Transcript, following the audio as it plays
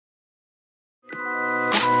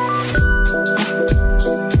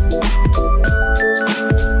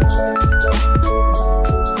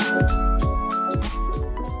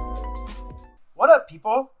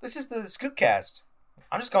people? This is the Scoopcast.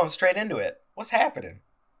 I'm just going straight into it. What's happening?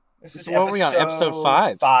 This is what are we on? Episode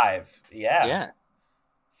 5? 5. Yeah. Yeah.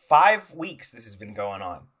 5 weeks this has been going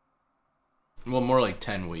on. Well, more like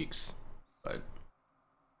 10 weeks, but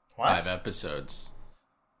What? 5 episodes.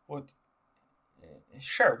 Well,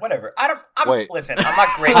 sure, whatever. Wait. Listen, I'm not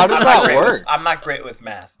great. How does that work? I'm not great with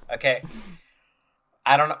math, okay?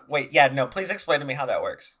 I don't know. Wait, yeah, no, please explain to me how that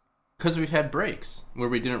works. Because we've had breaks where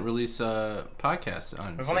we didn't release podcasts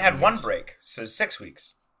on. We've only had certain one weeks. break, so 6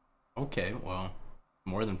 weeks. Okay, well,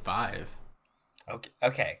 more than 5.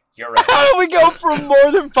 Okay, you're right. How do we go from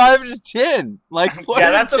more than 5 to 10? Like, what Yeah,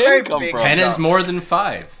 did that's a 10 very come big from? 10 is jump. more than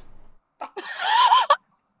 5.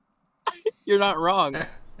 You're not wrong.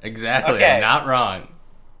 Exactly, Okay. I'm not wrong.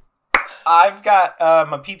 I've got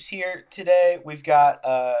my peeps here today. We've got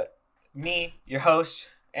me, your host,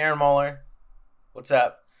 Aaron Moeller. What's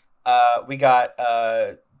up? We got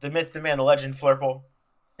the myth, the man, the legend, Flurple.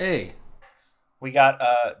 Hey, We got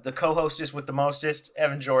the co-hostess with the mostest,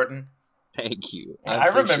 Evan Jordan. Thank you. I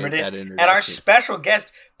remembered it. That And our introduction. special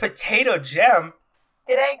guest, Potato Gem.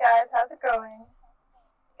 G'day guys, how's it going?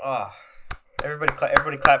 Oh, everybody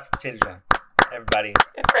clap for Potato Gem. Everybody.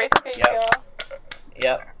 It's great to be Yep. here.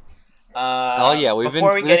 Yep. Oh yeah,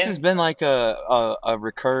 before we get this in- has been like a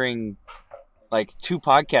recurring, like 2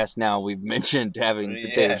 podcasts now. We've mentioned having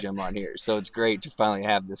Potato Yeah. Gem on here, so it's great to finally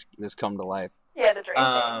have this come to life. Yeah, the dream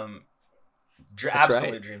team. That's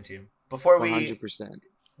Absolutely right. dream team. Before we 100%.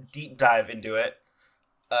 deep dive into it,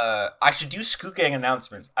 I should do Scoot Gang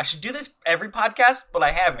announcements. I should do this every podcast, but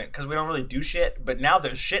I haven't because we don't really do shit. But now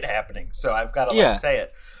there's shit happening, so I've got to Yeah. say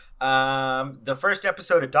it. The first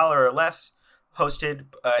episode, $1 or Less, hosted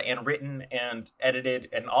and written and edited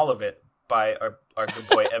and all of it by our good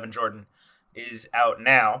boy Evan Jordan, is out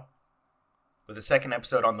now with the second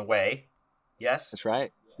episode on the way. Yes? That's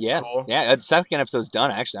right. Yes. Cool. Yeah, the second episode's done,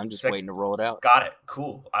 actually. I'm just Sec- waiting to roll it out. Got it.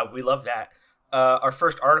 Cool. We love that. Our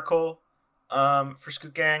first article for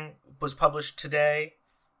Scoot Gang was published today.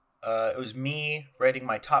 It was me writing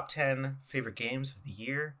my top 10 favorite games of the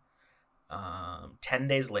year. 10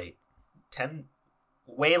 days late. 10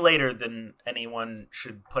 way later than anyone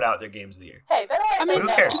should put out their games of the year. Hey, better I late mean, than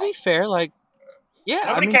who cares? to never. be fair, like, yeah,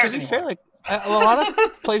 Nobody I mean, cares to be fair, anymore. like, a lot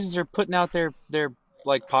of places are putting out their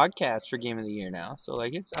like podcasts for Game of the Year now, so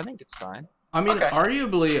like I think it's fine. I mean, Okay.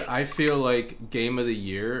 arguably, I feel like Game of the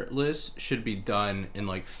Year lists should be done in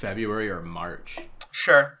like February or March.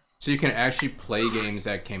 Sure. So you can actually play games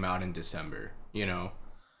that came out in December, you know?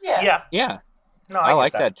 Yeah. Yeah. Yeah, No, I get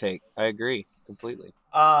like that take. I agree completely.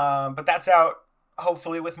 But that's out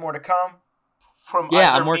hopefully with more to come from Yeah,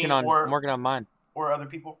 either I'm working me on mine. or other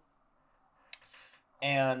people.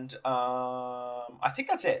 And I think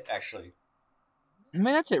that's it actually. I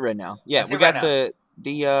mean, that's it right now. Yeah, That's we it right got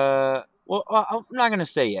the well, I'm not gonna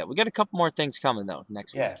say yet. We got a couple more things coming though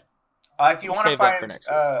next Yeah. week. If you We'll want to save that for find next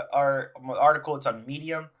week. our article, it's on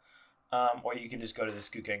Medium, or you can just go to the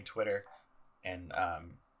Scoot Gang Twitter, and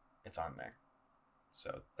it's on there.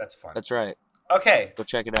 So that's fun. That's right. Okay, Go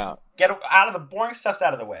check it out. get out of the boring stuff's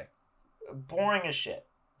out of the way. Boring as shit.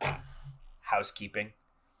 Housekeeping.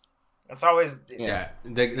 That's always Yeah.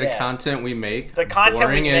 The Yeah. content we make, The content we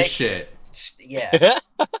boring as make- shit. yeah,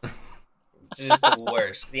 just the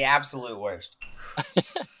worst, the absolute worst.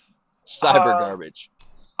 Cyber Uh, garbage.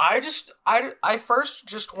 I first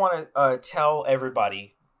just want to tell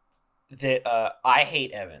everybody that I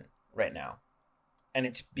hate Evan right now, and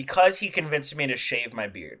it's because he convinced me to shave my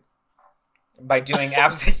beard. By doing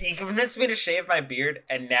he convinced me to shave my beard,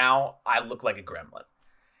 and now I look like a gremlin.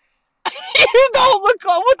 You don't look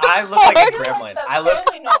like what the I fuck? look like a I feel gremlin. like that's I look.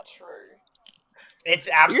 totally not true. It's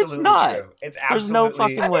absolutely not. true. It's There's no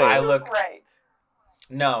absolutely. fucking way. I You look. great.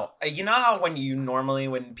 No, you know how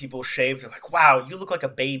when people shave, they're like, "Wow, you look like a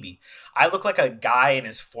baby." I look like a guy in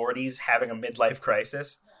his 40s having a midlife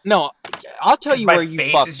crisis. No, I'll tell you My where you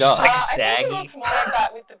face fucked is just up. like I think saggy. you look more like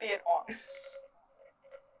that with the beard on.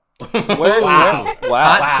 Where? Wow. Wow.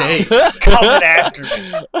 Wow. take. Coming after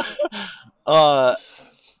me.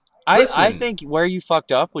 I Listen. think where you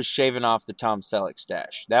fucked up was shaving off the Tom Selleck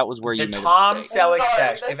stash. That was where The you made Tom a mistake. Selleck No,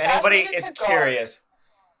 stash. the If stash anybody needed is to go. curious,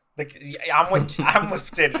 I'm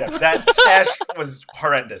with Tidjep. That stash was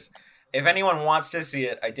horrendous. If anyone wants to see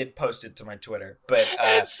it, I did post it to my Twitter. But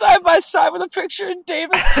And it's side by side with a picture of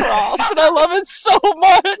David Cross, and I love it so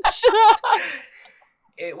much.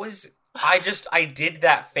 it was. I did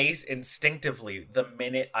that face instinctively the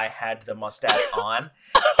minute I had the mustache on,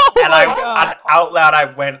 Oh and my I God. out loud I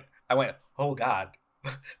went, oh God,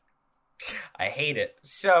 I hate it.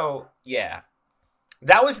 So yeah,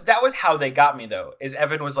 that was how they got me though. Is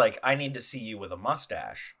Evan was like, I need to see you with a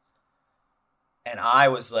mustache, and I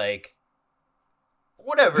was like,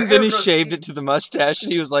 whatever. And then he Aaron goes, shaved it to the mustache,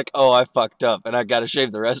 and he was like, "Oh, I fucked up, and I got to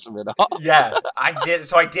shave the rest of it off." Yeah, I did.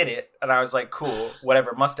 So I did it, and I was like, cool,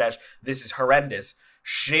 whatever, mustache. This is horrendous.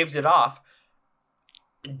 Shaved it off.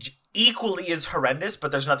 Equally as horrendous,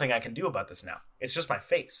 but there's nothing I can do about this now. It's just my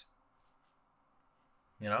face.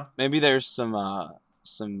 You know? Maybe there's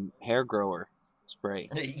some hair grower spray.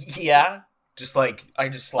 Yeah. Just like, I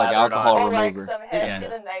just slathered alcohol on. Or like remover. some hair, Yeah.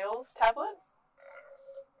 skin, and nails tablets.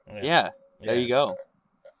 Yeah, there you go.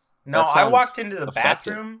 No, That I sounds walked into the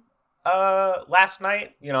effective. bathroom last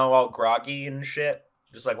night, all groggy and shit.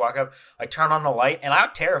 Just like walk up, I turn on the light, and I'm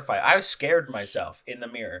terrified. I scared myself in the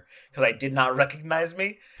mirror because I did not recognize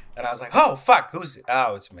me, and I was like, "Oh fuck, who's it?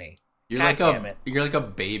 Oh, it's me." You're God like damn it. you're like a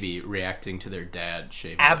baby reacting to their dad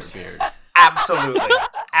shaving Abs- their beard. Absolutely,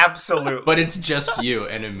 absolutely. But it's just you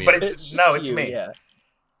and a mirror. But it's no, it's you, me. Yeah.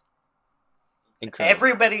 Incredible.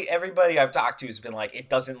 Everybody I've talked to has been like, "It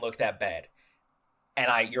doesn't look that bad,"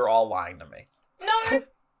 and you're all lying to me. No, I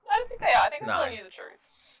don't think they are. I think they're No. telling you the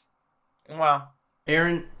truth. Well,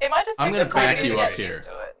 Aaron, It might just I'm take gonna some time back to you get up used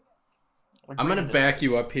here. to it. I'm gonna back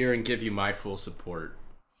you up here and give you my full support.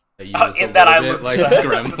 That you look in a that I little look bit like a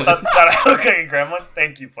gremlin. that I look like a gremlin.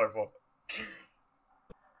 Thank you, Flurple.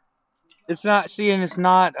 It's not. See, and it's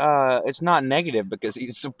not negative because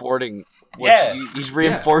he's supporting. Yeah. He's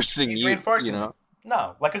reinforcing He's you. reinforcing You know.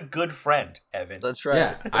 No, like a good friend, Evan. That's right.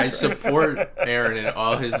 Yeah, I support Aaron in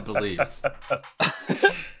all his beliefs,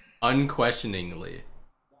 unquestioningly.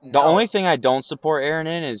 The only thing I don't support Aaron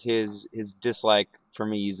in is his dislike for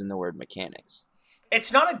me using the word mechanics.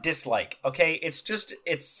 It's not a dislike, okay?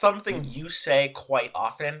 It's something you say quite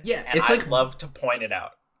often. Yeah, and it's I like- love to point it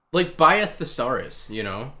out. Like, buy a thesaurus, you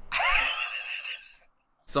know?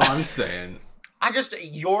 That's all I'm saying. Okay.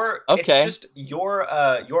 It's just your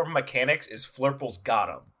mechanics is Flurple's got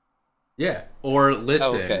 'em. Yeah, or listen.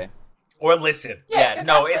 Oh, okay. Or listen. Yeah, Yeah, it's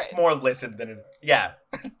no, your it's catchphrase. more listen than yeah.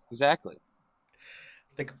 Exactly.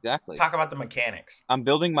 Think, Exactly. talk about the mechanics. I'm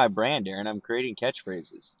building my brand, Aaron. I'm creating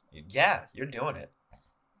catchphrases. Yeah, you're doing it.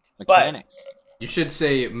 Mechanics. You should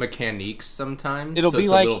say mechaniques sometimes. It'll so be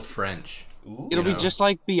it's like- a little French. Ooh. It'll be know. just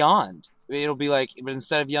like Beyond. It'll be like, but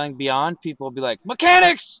instead of yelling Beyond, people will be like,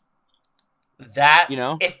 mechanics! That, You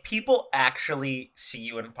know? if people actually see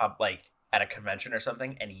you in pub, like at a convention or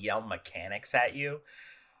something, and yell mechanics at you,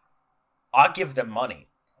 I'll give them money.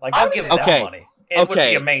 Like, I'll give them Okay. money. It would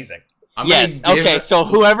Okay. be amazing. I'm Yes. gonna give- Okay, so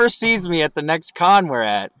whoever sees me at the next con we're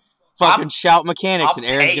at, fucking shout mechanics, and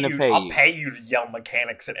Aaron's gonna pay I'll you. pay you to yell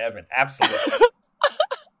mechanics at Evan. Absolutely.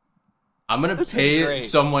 I'm gonna This is pay great.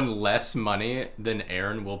 someone less money than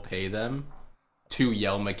Aaron will pay them to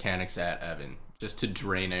yell mechanics at Evan, just to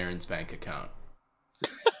drain Aaron's bank account.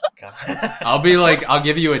 God. I'll be like, I'll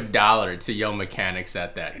give you $1 to yell mechanics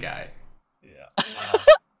at that guy. Yeah.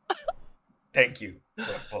 Thank you.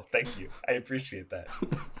 Well, thank you. I appreciate that.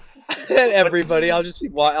 And everybody, I'll just be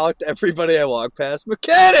everybody I walk past,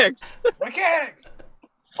 mechanics! Mechanics!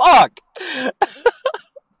 Fuck! That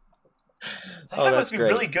Oh, guy that's must be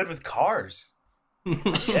great. really good with cars.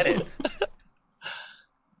 Get it?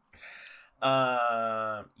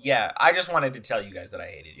 Yeah, I just wanted to tell you guys that I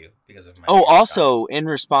hated you because of my. Oh, favorite also, in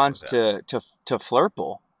response What to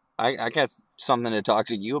Flurple, I got something to talk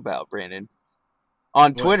to you about, Brandon.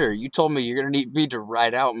 On Twitter, you told me you're gonna need me to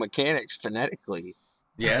write out mechanics phonetically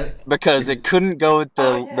Yeah, because it couldn't go with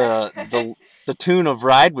the tune of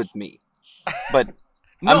 "Ride with Me." But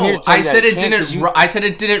I'm here no, to tell I you that said it can't 'cause didn't. you- I said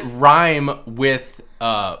it didn't rhyme with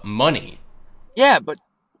money. Yeah, but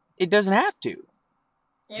it doesn't have to.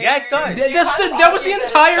 Yeah, it does. That was the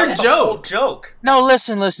entire That's the whole joke. joke. No,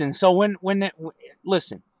 listen. So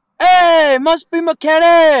listen, hey, must be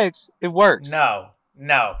mechanics. It works. No.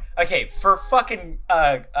 Okay, for fucking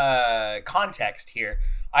context here,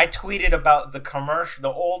 I tweeted about the commercial, the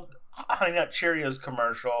old Honey Nut Cheerios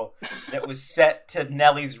commercial that was set to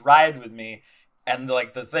Nelly's "Ride with Me," and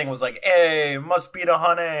like the thing was like, "Hey, must be the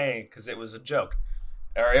honey," because it was a joke,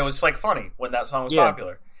 or it was like funny when that song was Yeah.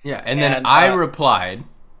 popular. Yeah, and then And, I replied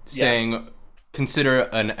yes. saying, "Consider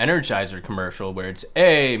an Energizer commercial where it's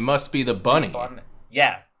A must be the bunny." Fun.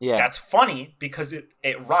 Yeah, Yeah. that's funny because it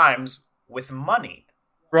rhymes with money.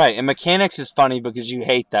 Right, and mechanics is funny because you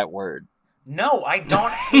hate that word. No, I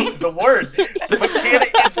don't hate the word. Mechanic,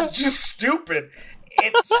 it's just stupid.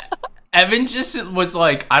 It's Evan just was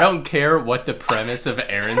like, "I don't care what the premise of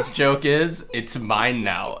Aaron's joke is. It's mine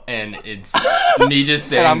now, and it's me just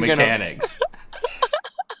saying I'm gonna- mechanics."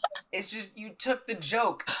 it's just you took the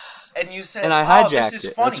joke and you said, And I "Oh, hijacked this is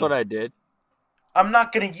it. funny. That's what I did. I'm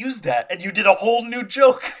not gonna use that," and you did a whole new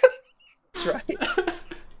joke. That's right.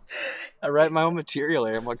 I write my own material,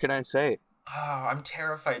 Aaron. What can I say? Oh, I'm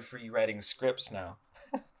terrified for you writing scripts now.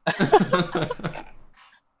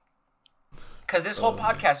 Because this whole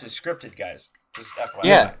podcast is scripted, guys. Just FYI.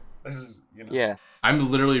 Yeah. This is, Yeah.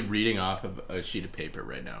 I'm literally reading off of a sheet of paper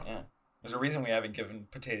right now. Yeah. There's a reason we haven't given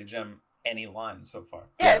Potato Gem any lines so far.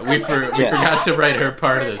 Yeah, We forgot to write her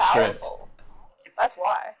part of the script. That's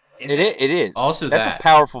why. It is. Also That's that. a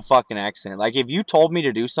powerful fucking accent. Like, if you told me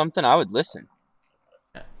to do something, I would listen.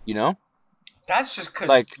 You know? That's just because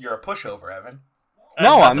Like- you're a pushover, Evan.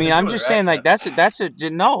 No, I Nothing to mean, do I'm with just her saying, like,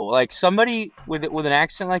 accent. no, like, somebody with an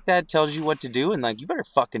accent like that tells you what to do, and, like, you better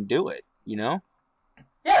fucking do it, you know?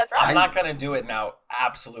 Yeah, that's right. I'm not going to do it now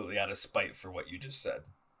absolutely out of spite for what you just said.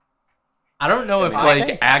 I don't know if I like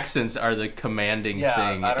think- accents are the commanding Yeah,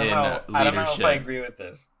 thing I don't in know. leadership. I don't know if I agree with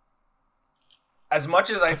this. As much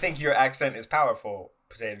as I think your accent is powerful,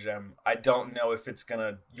 Potato Gem, I don't know if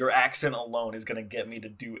your accent alone is gonna get me to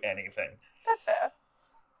do anything. That's fair.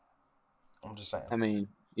 I'm just saying. I mean,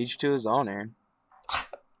 each to his own, Aaron.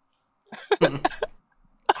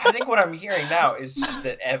 I think what I'm hearing now is just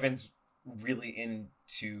that Evan's really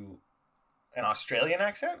into an Australian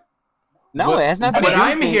accent. No, What- it has nothing what to do with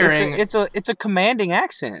I'm me. hearing- It's a commanding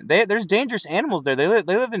accent. There's dangerous animals there. They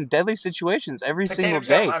live in deadly situations every Potato single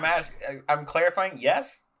Gem, day. I'm clarifying.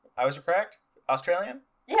 Yes, I was correct. Australian.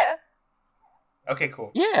 Yeah. Okay,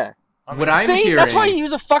 cool. Yeah. What I'm See, hearing, that's why you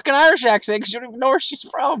use a fucking Irish accent, because you don't even know where she's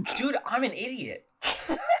from. Dude, I'm an idiot.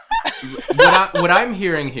 what I'm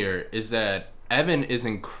hearing here is that Evan is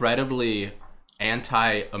incredibly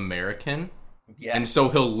anti-American, Yeah. and so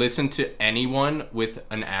he'll listen to anyone with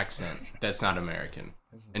an accent that's not American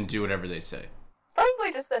and do whatever they say. It's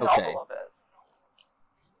probably just the Okay. novel of it.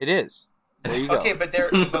 It is. There you go. Okay,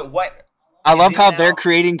 but what? I is love it how now- they're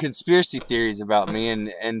creating conspiracy theories about me,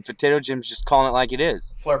 and Potato Jim's just calling it like it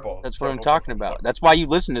is. Flurple. That's what I'm talking about. That's why you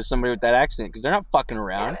listen to somebody with that accent, because they're not fucking Yeah,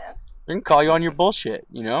 around. man. They're gonna call you on your bullshit,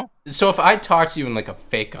 you know? So if I talk to you in like a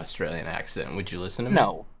fake Australian accent, would you listen to me?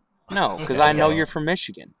 No, because I know Okay. you're from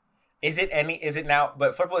Michigan. Is it now?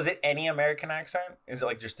 But Flurple, is it any American accent? Is it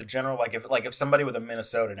like just the general? Like if somebody with a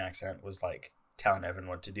Minnesotan accent was like telling Evan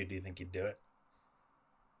what to do you think he'd do it?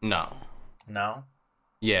 No. No.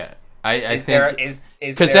 Yeah. I Is think there is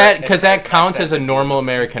because there an that American counts accent as a that you normal listen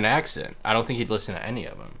to? American accent. I don't think he'd listen to any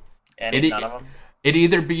of them. None of them. It'd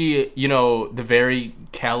either be, the very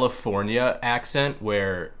California accent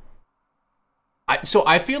where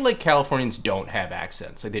I feel like Californians don't have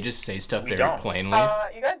accents. Like they just say stuff We very don't. plainly.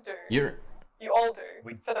 You guys do. You all do,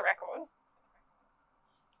 We- for the record.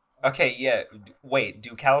 Okay, yeah. Wait,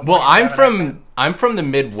 do California? Well, I'm from the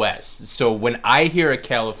Midwest, so when I hear a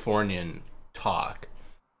Californian talk,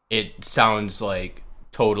 it sounds like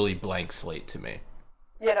totally blank slate to me.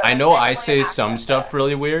 Yeah, no, I there's know I definitely say an some accent stuff there.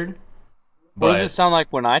 really weird, What does it but sound like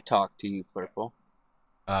when I talk to you, Flurple?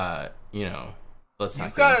 let's not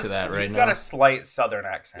You've get got into that right you've now. got a slight Southern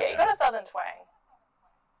accent. Yeah, you got a southern twang.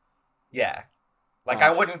 Yeah. Like Oh, I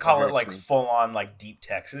wouldn't call that it like hurts me. full on like deep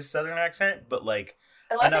Texas Southern accent, but like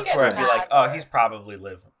Unless enough it gets to where I'd be like, bad, oh, though. he's probably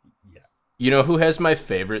lived. Yeah. You know who has my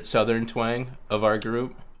favorite Southern twang of our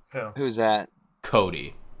group? Who? Who's that?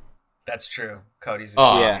 Cody. That's true. Cody's is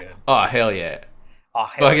Oh, really yeah. good. Oh hell yeah! Oh,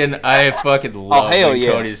 hell Fucking, yeah. I fucking love hell when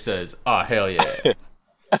yeah. Cody says, "Oh hell yeah!"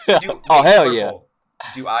 So Oh, hell Purple, yeah.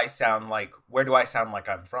 Do I sound like? Where do I sound like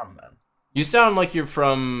I'm from then? You sound like you're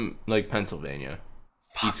from like Pennsylvania,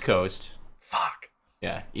 East Coast. Fuck.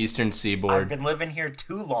 Yeah, Eastern I've Seaboard. been living here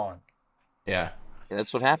too long. Yeah, Yeah,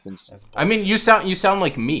 that's what happens. That's I mean, you sound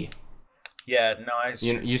like me. yeah, no, it's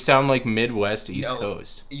true. You sound like Midwest East No.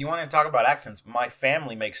 Coast. You want to talk about accents? My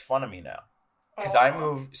family makes fun of me now because I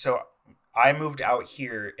moved out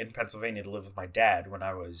here in Pennsylvania to live with my dad when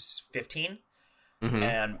I was 15, Hmm.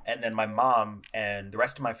 and then my mom and the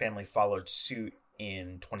rest of my family followed suit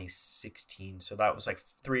in 2016. So that was like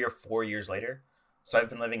 3 or 4 years later. So I've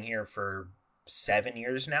been living here for 7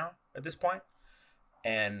 years now at this point,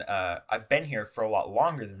 and I've been here for a lot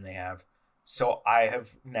longer than they have. So I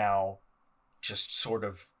have now just sort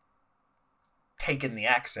of taken the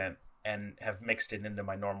accent and have mixed it into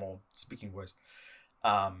my normal speaking voice.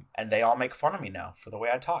 And they all make fun of me now for the way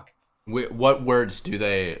I talk. What words do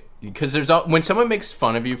they? Because when someone makes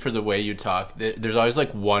fun of you for the way you talk, there's always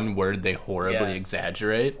like one word they horribly Yeah.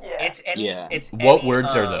 exaggerate. Yeah. It's any. Yeah. It's What any,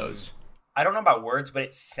 words are those? I don't know about words, but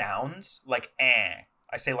it sounds like eh.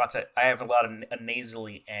 I say lots of. I have a lot of a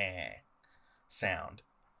nasally eh sound.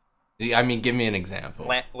 I mean, give me an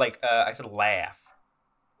example. I said laugh.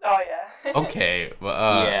 Oh, yeah. Okay.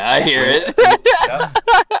 Well, Yeah, I hear it.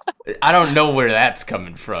 Yep. I don't know where that's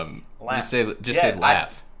coming from. Laugh. Just say Yeah,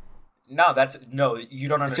 laugh. No, you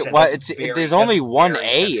don't understand. Why, That's very- there's only that's one very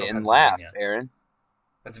A central in laugh, Pennsylvania. Aaron.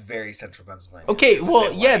 That's very central Pennsylvania. Okay, Just to well,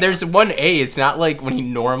 say yeah, laugh. there's one A. It's not like when he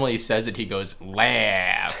normally says it, he goes,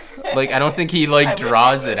 laugh. Like, I don't think he, like, I wish he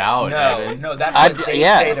draws would. it out, No, Evan. no, that's I'd- what they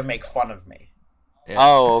yeah. say to make fun of me. Yeah.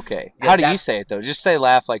 Oh, okay. Yeah, How do you that's- say it though? Just say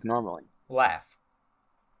laugh like normally. Laugh.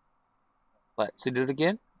 Let's do it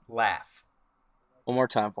again. Laugh. One more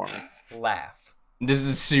time for me. Laugh. This is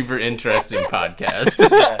a super interesting podcast.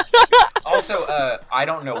 Yeah. Also, I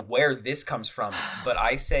don't know where this comes from, but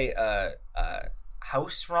I say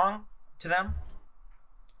house wrong to them.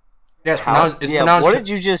 Yeah, it's pronounced, it's yeah. pronounced, What did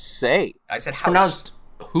you just say? I said it's house. pronounced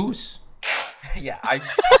hoose. Yeah, I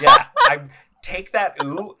take that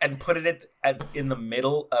ooh and put it in the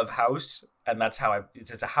middle of house, and that's how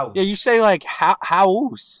it's a house. Yeah, you say like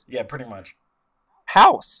house. Yeah, pretty much.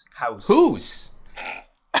 House. House. Hoose.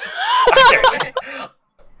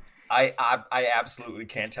 I absolutely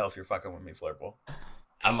can't tell if you're fucking with me, Flirtable.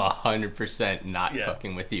 I'm 100% not Yeah.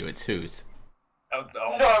 fucking with you. It's hoose. Oh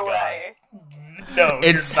my No God. way. No,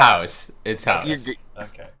 It's you're not. house. It's house. You're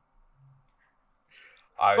Okay.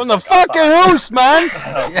 I was from the like, I fucking thought- house,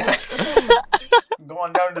 man.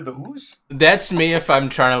 Going down to the who's? That's me if I'm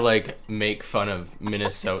trying to, like, make fun of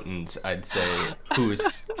Minnesotans. I'd say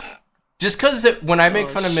hoose. Just because when I make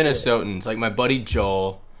fun of shit. Minnesotans, like my buddy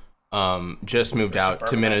Joel just moved out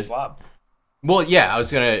to Minnesota. Slob. Well, yeah, I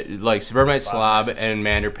was gonna like Suburbanite Slob and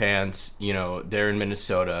Manderpants. You know, they're in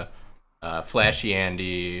Minnesota. Flashy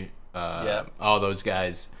Andy, Yeah. all those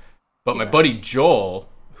guys. But my buddy Joel,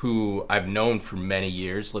 who I've known for many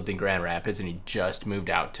years, lived in Grand Rapids, and he just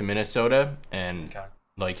moved out to Minnesota. And Okay.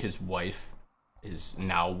 like his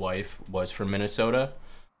now wife, was from Minnesota,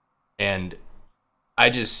 and I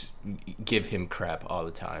just give him crap all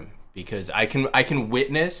the time because I can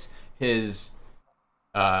witness his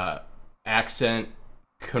accent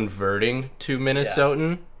converting to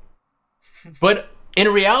Minnesotan. But in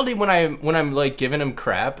reality, when I'm like giving him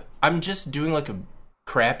crap, I'm just doing like a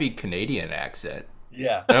crappy Canadian accent.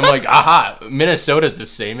 Yeah. And I'm like, aha, Minnesota's the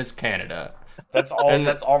same as Canada. That's all. And-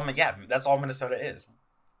 That's all. Yeah. That's all Minnesota is.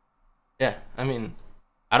 Yeah, I mean,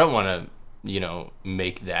 I don't want to,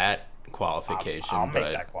 make that qualification. I'll make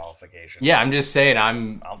but that qualification. yeah, I'm just saying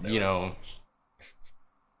I'll do it.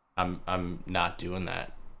 I'm not doing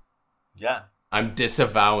that. Yeah. I'm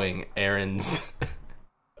disavowing Aaron's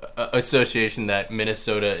association that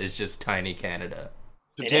Minnesota is just tiny Canada.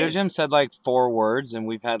 Potato is. Jim said like 4 words, and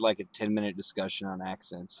we've had like a 10-minute discussion on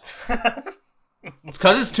accents. It's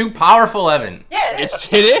because it's too powerful, Evan. Yeah, it is.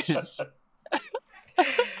 It is.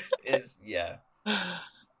 Is yeah.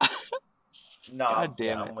 No, God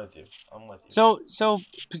damn yeah, it. I'm with you. I'm with you. So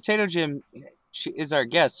Potato Jim is our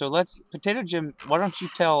guest. So Potato Jim, why don't you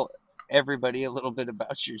tell everybody a little bit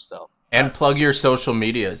about yourself? And plug your social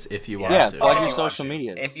medias if you want Yeah, to. plug If your you want social to.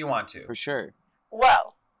 medias. If you want to. For sure.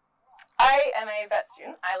 Well, I am a vet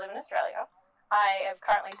student. I live in Australia. I have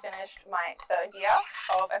currently finished my 3rd year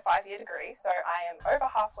of a 5-year degree, so I am over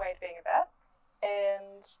halfway to being a vet.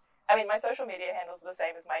 And I mean, my social media handles are the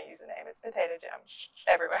same as my username. It's Potato Jam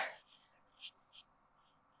everywhere.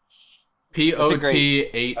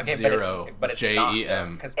 POT80 Okay, but it's not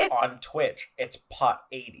JEM. because It's- on Twitch it's pot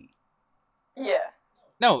 80. Yeah.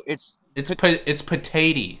 No, it's It's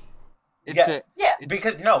potato. a Yeah.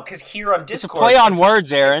 Because here on it's a Discord play on it's-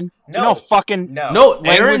 words, Aaron. No. You know, fucking No. No,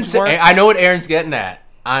 Language Aaron's. works. I know what Aaron's getting at.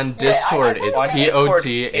 On Yeah, Discord, I- it's On Discord,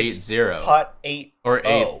 it's POT80 pot 80. or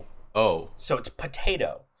 80. So it's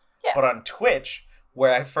potato. Yeah. But on Twitch,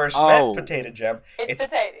 where I first Oh. met Potato Jam, It's it's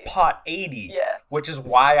potato. pot 80. Yeah. Which is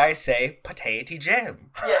why I say potato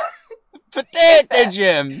jam. Yeah. Potato that.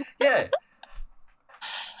 Jim. Yeah.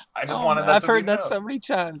 I just Oh, wanted man, that I've to heard be that known. so many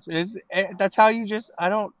times. That's how you just. I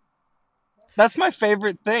don't. That's my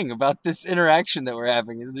favorite thing about this interaction that we're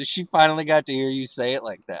having is that she finally got to hear you say it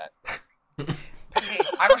like that.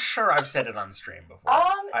 I'm sure I've said it on stream before. No,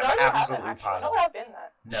 I'm you haven't, absolutely actually. positive. No, I've been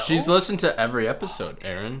there. No. She's listened to every episode,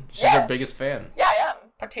 Aaron. She's Yeah. our biggest fan. Yeah, I am.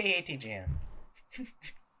 potato jam.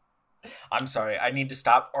 I'm sorry. I need to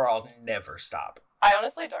stop, or I'll never stop. I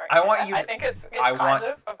honestly don't. I want you I to- think it's I kind want-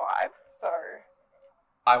 of a vibe. So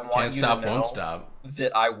I want Can't you stop, to know won't stop.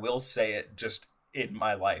 that I will say it just in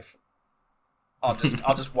my life. I'll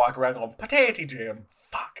just walk around going potato jam.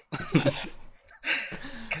 Fuck.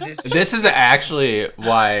 Because it's just, This is actually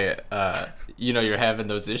why you're having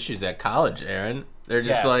those issues at college, Aaron. They're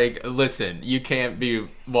just Yeah. like, listen, you can't be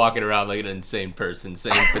walking around like an insane person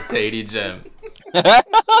saying potato gem.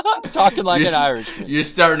 Talking like You're an s- Irishman. You're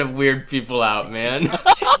starting to weird people out, man.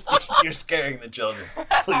 you're scaring the children.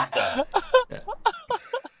 Please stop.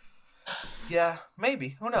 Yeah,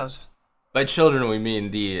 maybe. Who knows? By children, we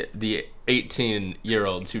mean the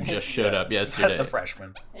 18-year-olds who just showed up yesterday. The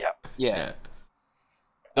freshman. yep. Yeah. Yeah.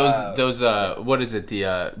 Those what is it,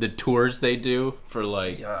 the tours they do for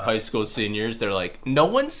like high school seniors? They're like, no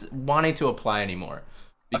one's wanting to apply anymore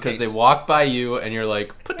because they walk by you and you're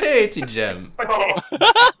like, potato gem.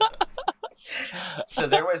 So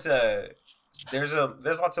there's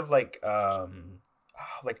lots of like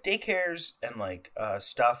daycares and like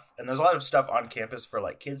stuff, and there's a lot of stuff on campus for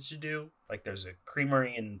like kids to do. Like there's a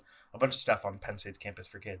creamery and a bunch of stuff on Penn State's campus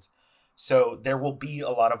for kids. So there will be a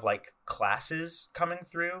lot of like classes coming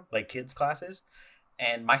through, like kids classes.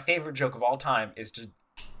 And my favorite joke of all time is to,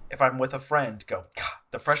 if I'm with a friend, go, God,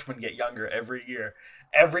 the freshmen get younger every year.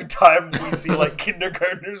 Every time we see like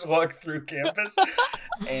kindergartners walk through campus.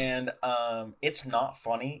 And it's not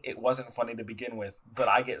funny. It wasn't funny to begin with, but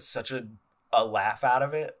I get such a laugh out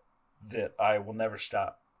of it that I will never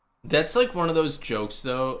stop. That's like one of those jokes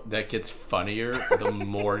though that gets funnier the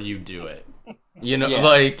more you do it. You know,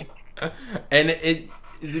 like, and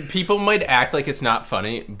people might act like it's not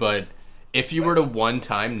funny, but if you were to one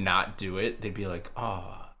time not do it, they'd be like,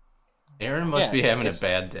 oh, Aaron must be having a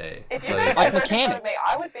bad day. If you like, made mechanics, me,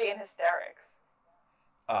 I would be in hysterics.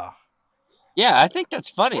 Yeah, I think that's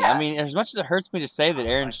funny. Yeah. I mean, as much as it hurts me to say that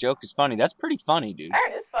Aaron's joke is funny, that's pretty funny, dude.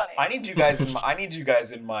 Aaron is funny. I need you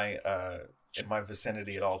guys in my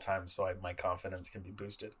vicinity at all times so my confidence can be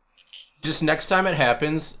boosted. Just next time it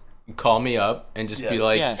happens, call me up and just be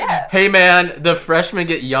like, hey man, the freshmen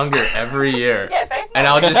get younger every year. And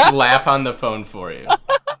I'll just laugh on the phone for you.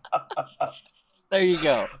 There you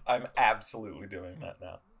go. I'm absolutely doing that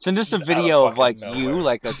now. Send us a video of like you,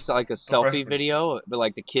 like a selfie video, but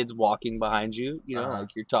like the kids walking behind you, you know,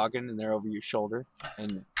 like you're talking and they're over your shoulder,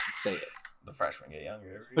 and say it. The freshmen get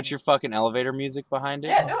younger. Put your fucking elevator music behind it.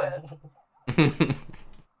 Yeah, do it.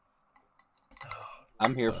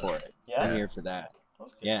 I'm here for it. Yeah. I'm here for that.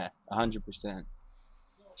 Yeah, 100%.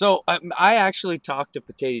 So I actually talked to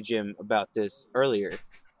Potato Jim about this earlier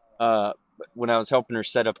when I was helping her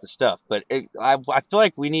set up the stuff. But I feel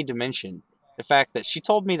like we need to mention the fact that she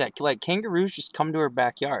told me that like kangaroos just come to her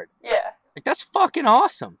backyard. Yeah. Like that's fucking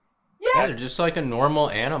awesome. Yeah, they're just like a normal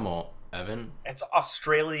animal, Evan. It's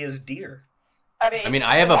Australia's deer. I mean,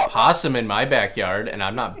 I have a possum in my backyard, and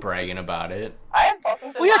I'm not bragging about it. I have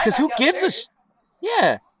possums in my backyard. Because who gives a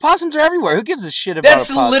yeah, possums are everywhere. Who gives a shit about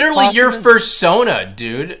That's literally your persona,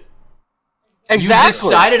 dude. Exactly.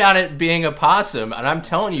 You decided on it being a possum, and I'm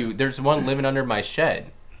telling you, there's one living under my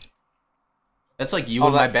shed. That's like you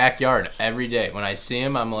in my backyard every day. When I see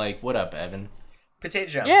him, I'm like, what up, Evan? Potato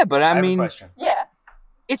Jam. Yeah, but I mean, yeah.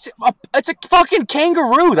 It's a fucking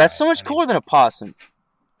kangaroo. That's so much cooler than a possum.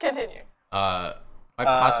 Continue. My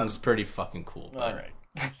possum's pretty fucking cool. But... All right.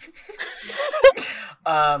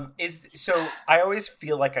 So I always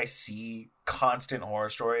feel like I see constant horror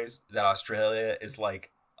stories that Australia is like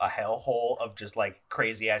a hellhole of just like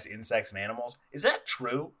crazy ass insects and animals. Is that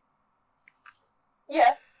true?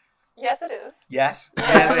 Yes. Yes, it is. Yes?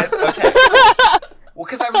 Yeah, it is? Okay. Well,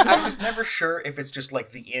 because I was never sure if it's just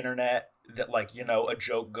like the internet that like, you know, a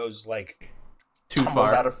joke goes like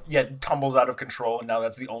tumbles out of control, and now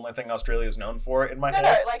that's the only thing Australia is known for in my head.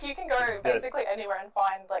 No, like you can go basically anywhere and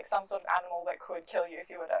find like some sort of animal that could kill you if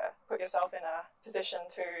you were to put yourself in a position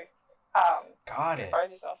to expose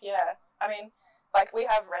yourself. Yeah. I mean, like we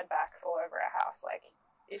have redbacks all over our house. Like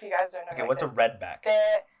if you guys don't know. Okay, what's a redback?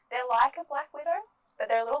 They're like a black widow, but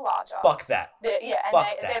they're a little larger. Fuck that. They're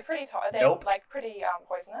pretty they're like pretty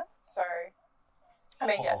poisonous. So I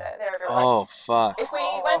mean, they're everywhere. Oh, fuck. If we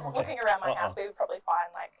went looking around my house, we would probably find,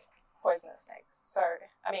 like, poisonous snakes. So,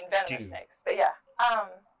 I mean, venomous snakes. But, yeah.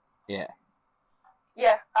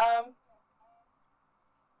 Yeah.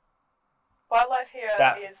 Wildlife here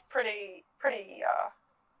is pretty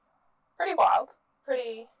wild.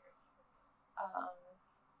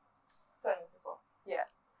 Yeah.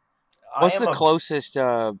 What's the closest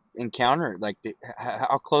encounter? Like,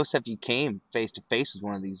 how close have you came face to face with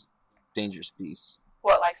one of these dangerous beasts?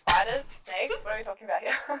 What, like spiders, snakes? What are we talking about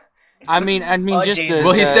here? I mean, just the.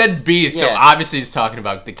 Well, he said beast, so obviously he's talking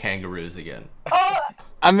about the kangaroos again.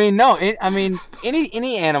 I mean, no.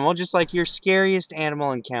 Any animal, just like your scariest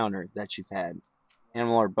animal encounter that you've had,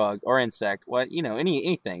 animal or bug or insect,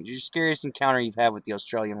 anything. Your scariest encounter you've had with the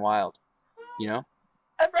Australian wild, you know.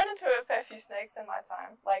 I've run into a fair few snakes in my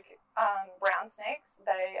time. Like brown snakes,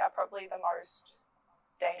 they are probably the most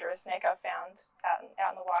dangerous snake I've found out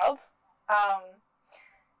in the wild.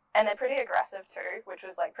 And they're pretty aggressive too, which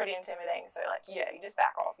was like pretty intimidating. So like, you just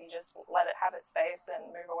back off. You just let it have its space and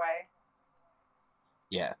move away.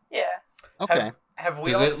 Yeah. Yeah. Okay. Have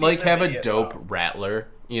we Does it like have a dope rattler?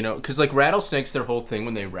 You know, because like rattlesnakes, their whole thing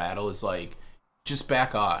when they rattle is like, just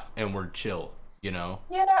back off and we're chill. You know?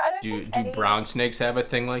 Yeah, no, I don't think Do brown snakes have a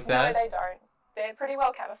thing like that? No, they don't. they're pretty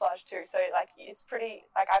well camouflaged too. So like it's pretty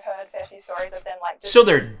like I've heard a fair few stories of them like just So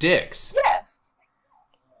they're dicks. yeah.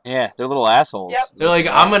 Yeah, they're little assholes. Yep. They're like,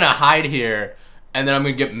 I'm gonna hide here, and then I'm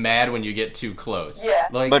gonna get mad when you get too close. Yeah.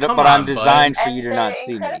 Like, But come I'm on, designed bud. for you to they're not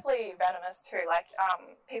see me. incredibly venomous too. Like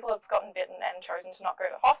people have gotten bitten and chosen to not go to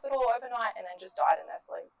the hospital overnight and then just died in their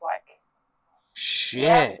sleep. Like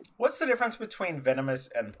Shit. What's the difference between venomous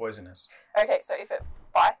and poisonous? okay, so if it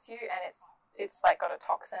bites you and it's like got a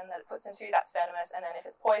toxin that it puts into you, that's venomous, and then if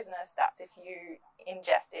it's poisonous, that's if you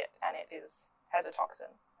ingest it and it has a toxin.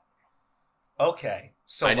 Okay,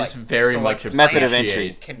 so I just very much Method of appreciate-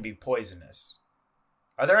 entry. can be poisonous.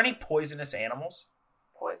 Are there any poisonous animals?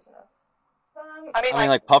 Poisonous. I mean, I mean,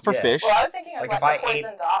 like puffer yeah. fish. well, I was thinking of Like, like if I the ate-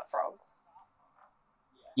 poison dart frogs.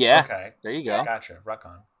 Yeah, Okay, there you go. gotcha. Rock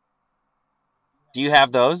on. Do you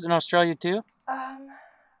have those in Australia too?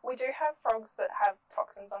 We do have frogs that have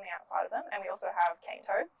toxins on the outside of them, and we also have cane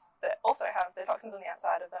toads that also have the toxins on the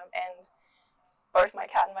outside of them. And both my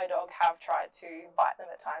cat and my dog have tried to bite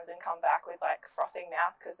them at times and come back with like frothing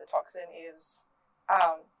mouth because the toxin is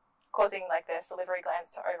causing like their salivary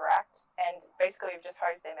glands to overact. And basically, we've just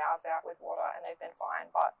hosed their mouths out with water, and they've been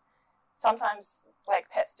fine. But sometimes,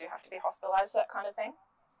 like pets do have to be hospitalized for that kind of thing.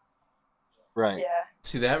 Right. Yeah.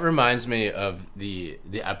 See, that reminds me of the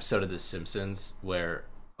episode of The Simpsons where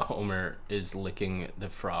Homer is licking the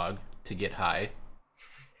frog to get high.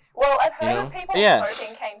 Well, I've heard You know? of people Yeah.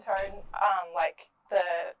 smoking cane toad, like the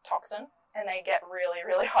toxin, and they get really,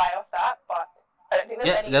 really high off that. But I don't think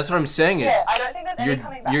there's Yeah, any. that's what I'm saying. Yeah, I don't think there's any you're-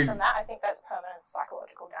 coming back you're- from that. I think that's permanent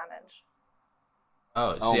psychological damage.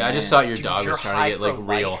 Oh, Oh, see, I just man. thought your Dude, dog you're was trying high to get like for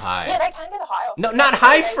real life. high. Yeah, they can get a high off. No, it. not They-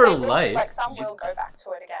 high they for will, life. Like some You- will go back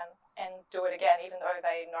to it again and do it again, even though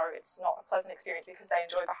they know it's not a pleasant experience because they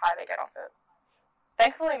enjoy the high they get off it.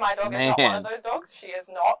 Thankfully, my dog is not one Man. of those dogs. She is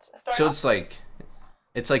not a stoner. So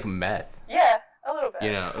it's like meth, yeah, a little bit.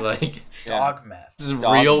 you know, like Yeah. Dog meth. this is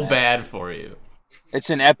Dog real meth. bad for you. It's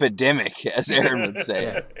an epidemic, as Aaron would say.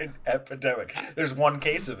 Yeah. An epidemic. There's one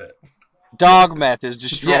case of it. Dog meth is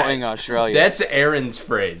destroying Australia. That's Aaron's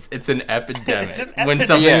phrase. It's an epidemic. It's an When epidemic.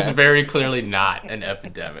 something is Yeah. very clearly not an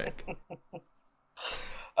epidemic.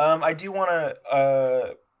 I do want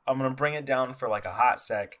to. I'm gonna bring it down for like a hot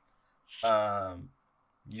sec.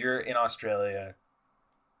 You're in Australia.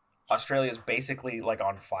 Australia's basically like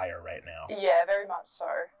on fire right now. Yeah, very much so.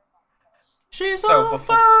 She's So on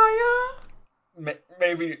before- fire.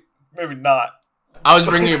 Maybe not. I was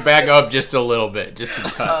bringing it back up just a little bit, just a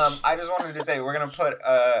touch. I just wanted to say we're gonna put.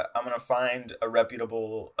 I'm gonna find a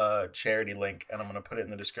reputable charity link and I'm gonna put it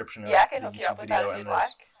in the description of Yeah, I can the hook you YouTube up with that video if and you'd this.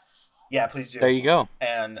 like. Yeah, please do. There you go.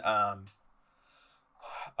 And I'm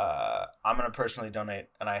gonna personally donate,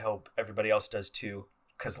 and I hope everybody else does too,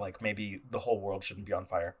 because like maybe the whole world shouldn't be on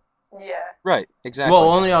fire. Yeah. Right, exactly. Well,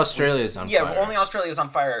 only Australia's on Yeah, fire. only Australia is on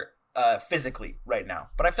fire physically right now,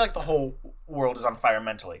 but I feel like the whole world is on fire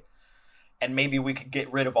mentally, and maybe we could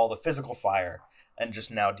get rid of all the physical fire and just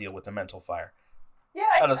now deal with the mental fire. Yeah,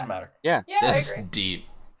 I That see doesn't matter. yeah. Yeah, I That's agree. deep.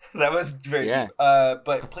 That was very Yeah. deep.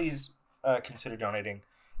 But please consider donating.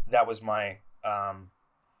 That was my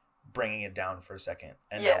bringing it down for a second,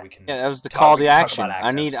 and Yeah. now we can. Yeah, that was the talk- call we to can talk action. about I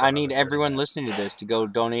accents need for I need another 30 everyone minutes. listening to this to go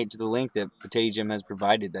donate to the link that Potato Jim has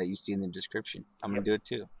provided that you see in the description. I'm gonna do it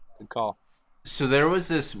too. Good call. So there was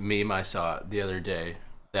this meme I saw the other day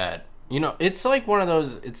that, you know, it's like one of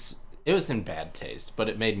those, it was in bad taste, but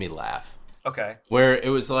it made me laugh. Okay. Where it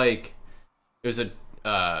was like, it was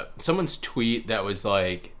someone's tweet that was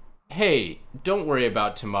like, hey, don't worry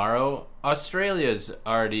about tomorrow. Australia's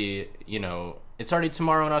already, you know, it's already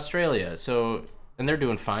tomorrow in Australia. So, and they're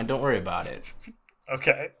doing fine. Don't worry about it.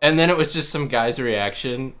 Okay. And then it was just some guy's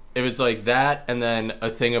reaction. It was like that, and then a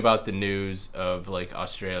thing about the news of like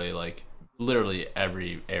Australia, like literally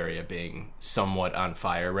every area being somewhat on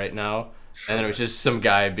fire right now. And then it was just some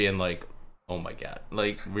guy being like, oh my god,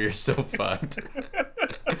 like we're so fucked.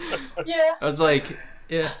 Yeah. I was like,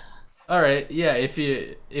 yeah, all right, yeah. If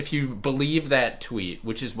you believe that tweet,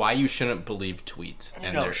 which is why you shouldn't believe tweets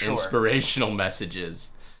and No, their sure. inspirational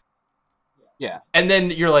messages. Yeah. And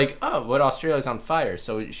then you're like, oh, what? Australia's on fire,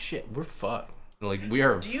 so shit, we're fucked. Like we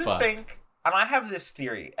are. Do you fucked. think? And I have this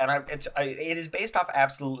theory, and it is based off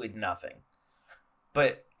absolutely nothing,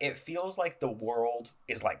 but it feels like the world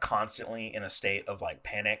is like constantly in a state of like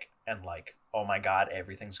panic and like, oh my god,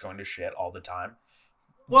 everything's going to shit all the time.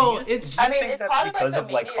 Well, Do you it's. do you I mean, think it's that's part of because the of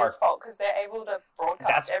like media's our fault because they're able to broadcast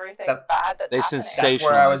That's- everything that- bad that's They happening. sensationalize That's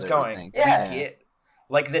where I was going. everything. Yeah. We get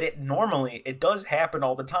like that. It normally it does happen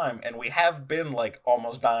all the time, and we have been like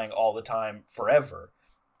almost dying all the time forever.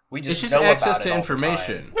 We It's just just know access about to it all the time.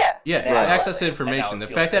 information. Yeah. Yeah, it's Right. access to And now information. it The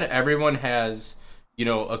feels fact that crazy. everyone has, you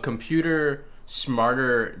know, a computer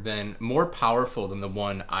smarter than, more powerful than the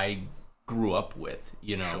one I grew up with,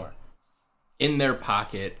 you know, Sure. in their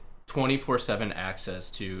pocket, 24/7 access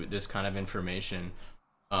to this kind of information.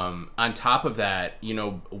 On top of that, you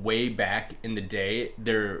know, way back in the day,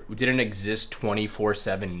 there didn't exist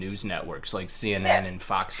 24/7 news networks like CNN and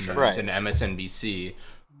Fox News Right. and MSNBC,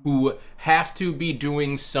 who have to be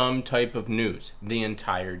doing some type of news the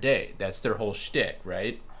entire day. That's their whole shtick,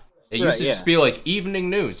 right? It used Right, to just be like evening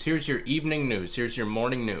news. Here's your evening news. Here's your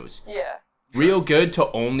morning news. Yeah. Real good to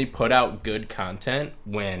only put out good content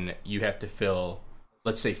when you have to fill,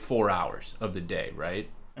 let's say, 4 hours of the day, right?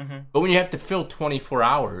 But when you have to fill 24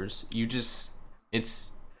 hours, you just, it's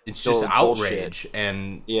just Bullshit. outrage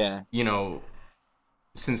and, Yeah. you know,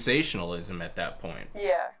 sensationalism at that point.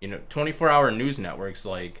 Yeah. You know, 24-hour news networks,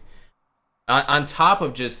 like, on top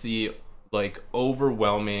of just the, like,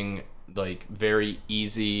 overwhelming, like, very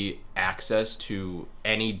easy access to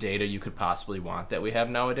any data you could possibly want that we have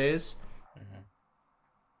nowadays,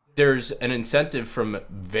 there's an incentive from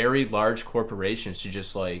very large corporations to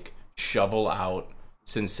just, like, shovel out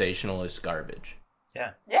sensationalist garbage.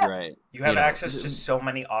 Yeah. Yeah. Right. You have You know, access to so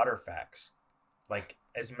many otter facts. Like,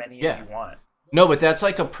 as many as Yeah. you want. No, but that's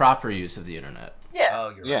like a proper use of the internet. Yeah. Oh,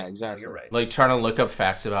 you're Yeah, right. exactly. No, you're right. Like trying to look up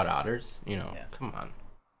facts about otters, you know, Yeah. come on.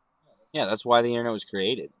 Yeah, that's why the internet was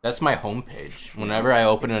created. That's my homepage. Whenever I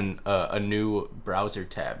open a new browser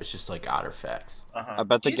tab, it's just like otter facts. Uh-huh. I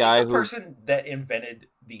bet Do the you guy think the who- person that invented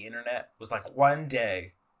the internet was like, one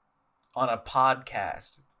day on a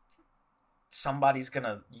podcast, somebody's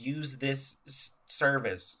gonna use this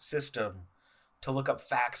service system to look up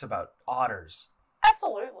facts about otters.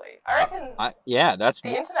 Absolutely. I reckon Yeah, that's the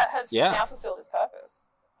internet has yeah. now fulfilled its purpose.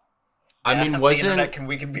 I Yeah, mean, the wasn't internet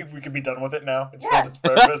we can be done with it now? It's Yeah. filled its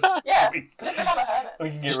purpose. Yeah. we, Just become a hermit. we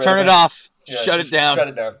can get just rid turn of it off. Yeah, Shut it just down. Shut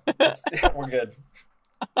it down. We're good.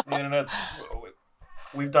 The internet's.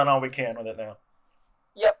 We've done all we can with it now.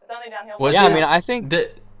 Yep. It's only downhill. Was Yeah, it- I mean, I think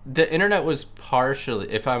the internet was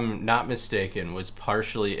partially, if I'm not mistaken, was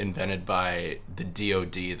partially invented by the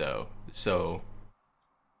DoD though. So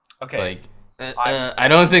Okay. like, I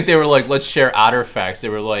don't think they were like, let's share otter facts. They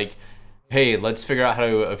were like, hey, let's figure out how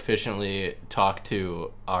to efficiently talk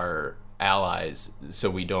to our allies so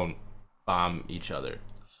we don't bomb each other.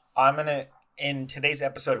 I'm gonna in today's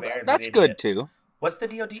episode of Aaron. that's the good Idiot- too. What's the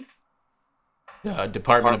DoD?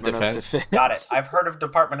 Department of Defense. Got it. I've heard of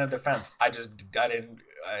Department of Defense. I didn't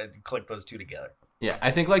click those two together. Yeah,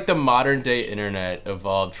 I think like the modern day internet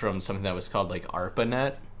evolved from something that was called like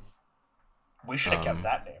ARPANET. We should have kept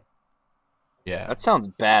that name. Yeah. That sounds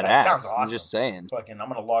badass. That sounds awesome. I'm just saying. Fucking, I'm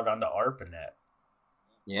gonna log on to ARPANET.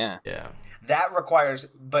 Yeah. Yeah. That requires,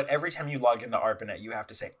 but every time you log into ARPANET, you have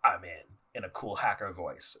to say "I'm in a cool hacker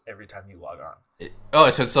voice every time you log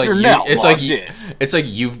on. So it's like You're now it's like logged in. it's like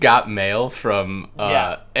you've got mail from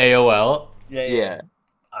Yeah. AOL. Yeah.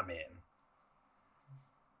 I'm in.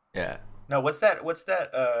 Yeah. No, what's that?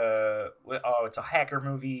 Oh, it's a hacker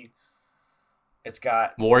movie. It's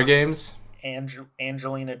got War games.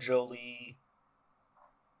 Angelina Jolie.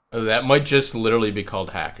 Oh, that might just literally be called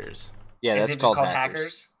Hackers. Yeah, Is that's it just called, called Hackers.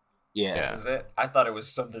 Hackers? Yeah. Yeah. Is it? I thought it was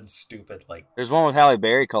something stupid like There's one with Halle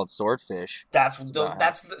Berry called Swordfish. that's about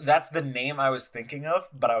that's the name I was thinking of,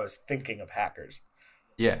 but I was thinking of Hackers.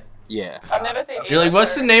 Yeah. Yeah. I've never seen You're like, either,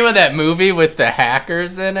 what's so- the name of that movie with the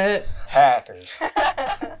hackers in it? Hackers.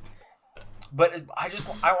 But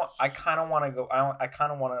I kind of want to go. I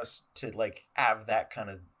kind of want us to like have that kind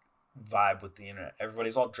of vibe with the internet.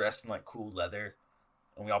 Everybody's all dressed in like cool leather,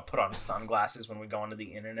 and we all put on sunglasses when we go onto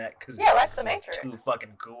the internet because Yeah, like the Matrix. too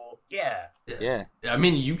fucking cool. Yeah, Yeah. I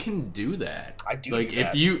mean, you can do that. I do. Like do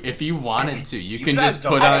that. if you wanted to, you You can guys just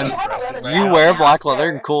don't put have on. any dressed in Do You leather. wear Yeah, black sir. leather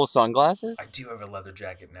and cool sunglasses? I do have a leather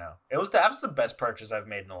jacket now. That was the best purchase I've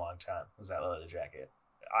made in a long time. Was that leather jacket?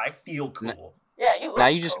 I feel cool. Yeah, you look Now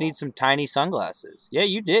you just cool. need some tiny sunglasses. Yeah,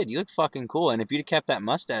 you did. You look fucking cool. And if you'd have kept that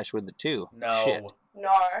mustache with it too. No, Shit.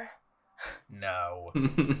 No. no.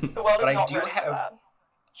 The world But is I not do ready for have- that.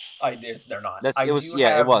 They're not. That's- I it was- do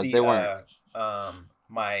yeah, it have was. the, They weren't.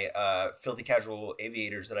 My filthy casual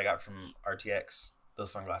aviators that I got from RTX.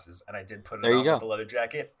 Those sunglasses, and I did put it There you on go. with the leather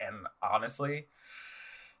jacket. And honestly,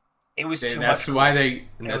 it was too That's much. why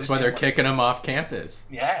was they're too much. kicking them off campus.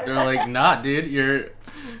 Yeah, They're like, nah, dude,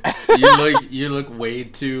 you look way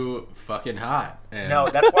too fucking hot. And no,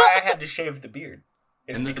 that's why I had to shave the beard.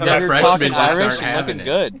 It's And because the I, You're freshmen talking just Irish aren't and having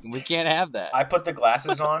looking it. good. We can't have that. I put the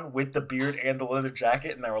glasses on with the beard and the leather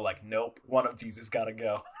jacket, and they were like, "Nope, one of these has got to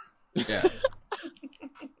go." yeah.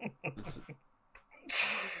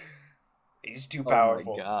 He's too Oh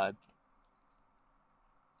powerful. my god.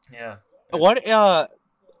 Yeah. What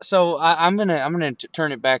So I'm gonna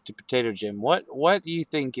turn it back to Potato Jim. What do you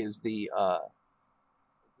think is the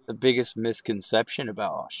biggest misconception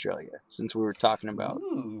about Australia? Since we were talking about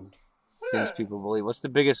Ooh. things people believe, what's the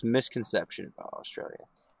biggest misconception about Australia?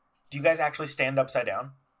 Do you guys actually stand upside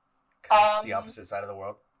down? Because it's the Um, opposite side of the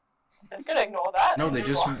world. It's gonna ignore that. No, and they move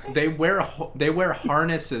just on. they wear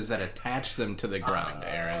harnesses that attach them to the ground,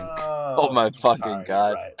 Aaron. Oh my fucking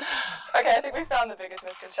God. Right. Okay, I think we found the biggest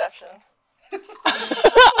misconception.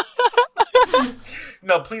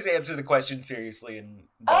 No, please answer the question seriously and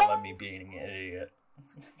don't let me be an idiot.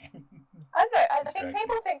 I don't know. I think Distracting.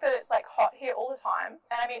 people think that it's like hot here all the time,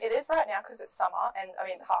 and I mean it is right now because it's summer, and I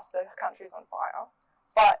mean half the country's on fire.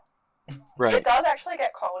 But Right. it does actually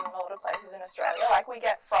get cold in a lot of places in Australia. Like we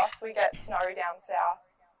get frost, we get snow down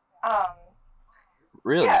south.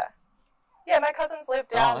 Really? Yeah, my cousins live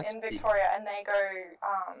down that's in Victoria, and they go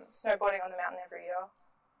snowboarding on the mountain every year.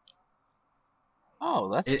 Oh,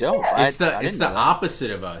 that's It- dope. Yeah. I It's the didn't know that.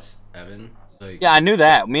 opposite of us, Evan. Like, Yeah, I knew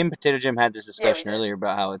that. Me and Potato Jim had this discussion did. earlier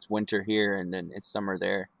about how it's winter here and then it's summer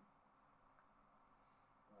there.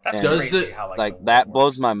 That's Yeah. Does crazy it- how, Like the that world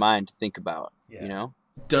blows works. my mind to think about. Yeah. You know?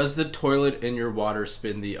 Does the toilet in your water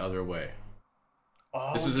spin the other way?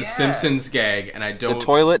 Oh, This was a yeah. Simpsons gag, and I The don't.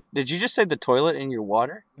 toilet. Did you just say the toilet in your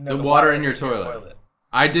water? No, The water in your toilet.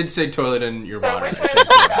 I did say toilet in your So water. which way are we talking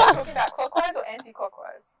about? Are we talking about clockwise or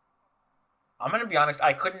anti-clockwise? I'm gonna be honest.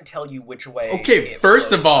 I couldn't tell you which way. Okay, it first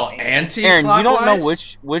flows of all, for me. anti-clockwise. Aaron, you don't know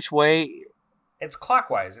which way. It's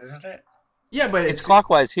clockwise, isn't it? Yeah, but It's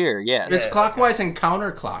clockwise here. Yes. It's Yeah, clockwise and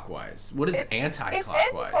counterclockwise. What is It's anti-clockwise?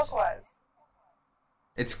 anti-clockwise.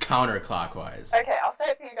 It's counterclockwise. Okay, I'll say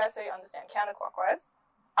it for you guys so you understand. Counterclockwise.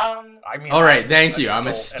 I mean, All right, I'm thank an you. I'm a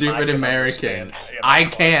adult and I stupid can American. understand I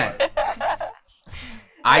can't. anti-clockwise.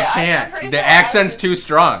 I Yeah, I'm can't. pretty The sure accent's I- too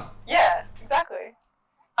strong. Yeah, exactly.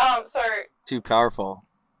 So Too powerful.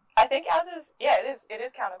 I think ours is it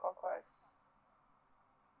is counterclockwise.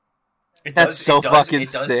 It That's does- so it does- fucking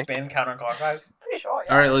It does sick. spin counterclockwise. Pretty sure.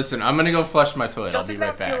 Yeah. All right, listen. I'm gonna go flush my toilet. I'll be Doesn't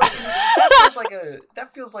right that feel back. like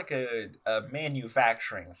that feels like a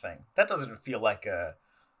manufacturing thing? That doesn't feel like a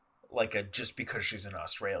just because she's in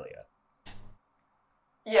Australia,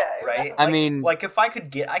 Yeah. right? I Like- mean- like if I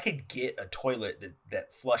could get a toilet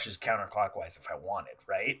that flushes counterclockwise if I wanted,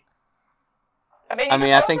 right? I you mean, can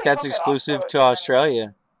I think probably that's hook it up exclusive so to it's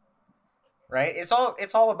Australia. Right? It's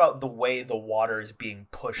all about the way the water is being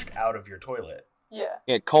pushed out of your toilet. Yeah.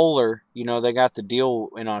 Yeah, Kohler, they got the deal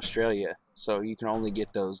in Australia, so you can only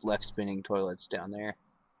get those left spinning toilets down there.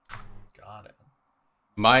 Got it.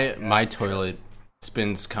 My toilet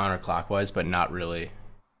spins counterclockwise, but not really.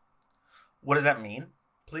 What does that mean,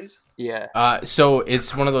 please? Yeah. So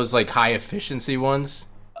it's one of those like high efficiency ones.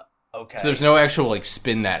 Okay. So there's no actual like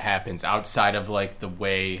spin that happens outside of like the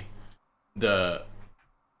way the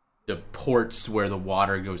ports where the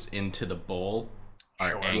water goes into the bowl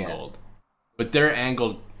are Sure. angled. But they're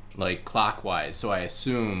angled like clockwise, so I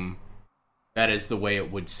assume that is the way it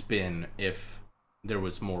would spin if there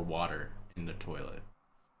was more water in the toilet.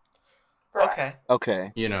 Right. Okay.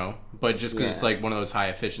 Okay. But just because it's Yeah. like one of those high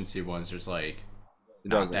efficiency ones, there's like It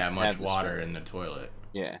not doesn't that much have the water spin. in the toilet.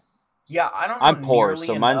 Yeah. Yeah, I don't know I'm poor, nearly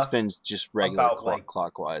so mine enough spins just regular about, like-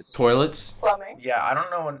 clockwise. Toilets? Plumbing. Yeah, I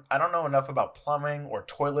don't know enough about plumbing or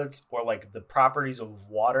toilets or like the properties of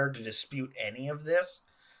water to dispute any of this.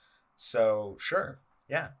 So, sure.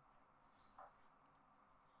 Yeah.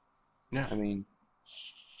 Yeah. I mean,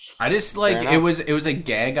 I just like Fair it enough. was a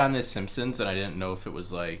gag on The Simpsons, and I didn't know if it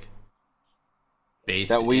was like based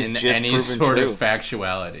That we've in just any proven sort true. of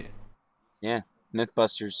factuality. yeah.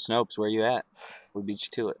 Mythbusters, Snopes, where you at? We beat you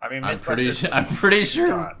to it. I mean, I'm Mythbusters pretty was sure.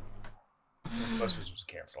 gone. Mythbusters was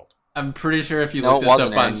canceled. I'm pretty sure if you No, look it this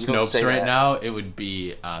wasn't, up on Aaron. You don't say Snopes right that. now, it would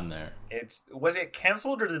be on there. Was it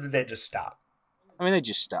canceled or did they just stop? I mean, they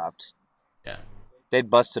just stopped. Yeah. They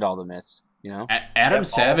busted all the myths, Adam Yep,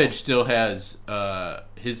 Savage still has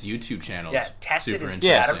his YouTube channel. Yeah, Tested super is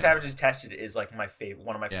interesting. Adam Savage's Tested is like one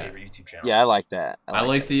of my Yeah. favorite YouTube channels. Yeah, I like that. I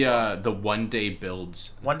like that as well. the one day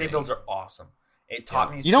builds. One day thing. builds are awesome. It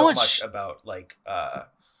taught me You know so what much about like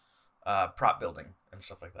prop building and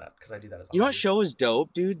stuff like that because I do that as a You know what hobby. show is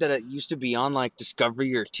dope, dude? That it used to be on like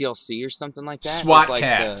Discovery or TLC or something like that. It SWAT was, like,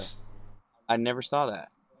 Cats. I never saw that,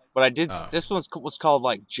 but I did. Oh. This one was called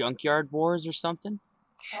like Junkyard Wars or something.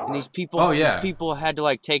 Sure. And these people, Oh, yeah. these people had to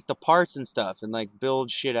like take the parts and stuff and like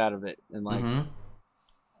build shit out of it. And like, Mhm.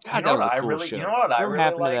 God, that was a cool show. You know what I Whatever really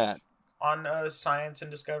happened to liked on Science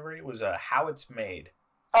and Discovery was How It's Made.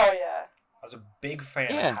 Oh yeah. I was a big fan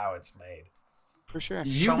Yeah. of How It's Made. For sure.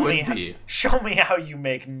 You Show would me be. Show me how you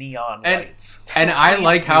make neon And- lights. And I Please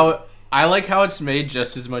like do. how it's made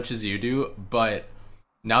just as much as you do, but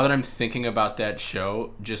Now that I'm thinking about that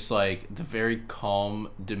show, just like the very calm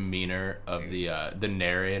demeanor of the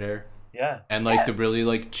narrator, Yeah. and like the really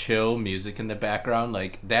like chill music in the background,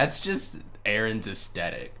 like that's just Aaron's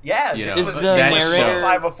aesthetic. Yeah, You this know, was the that narrator-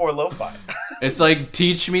 lo-fi before lo-fi. It's like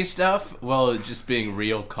teach me stuff while just being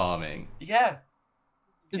real calming. Yeah.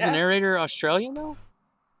 Is Yeah. the narrator Australian though?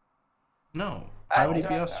 No, I how would he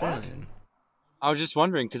don't be know. Australian? I was just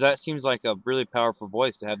wondering because that seems like a really powerful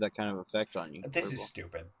voice to have that kind of effect on you. This is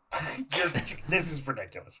Purple. stupid. This is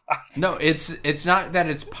ridiculous. No, it's not that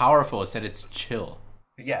it's powerful; it's that it's chill.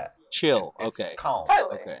 Yeah. Chill. It's Okay. calm.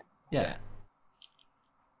 Totally. Okay. Yeah.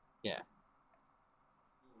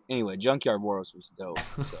 Anyway, Junkyard Wars was dope.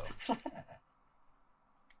 So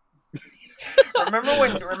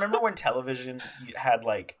Remember when television had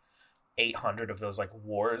like 800 of those like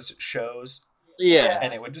wars shows, yeah,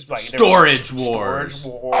 and it would just be like there was, Storage Wars.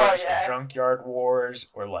 Storage Wars, Oh, yeah. or Junkyard Wars,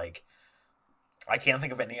 or like I can't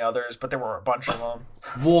think of any others, but there were a bunch of them.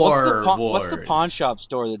 Wars. what's the pawn shop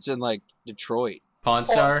store that's in like Detroit? Pawn All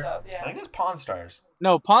Star? stars, I yeah. think it's Pawn Stars.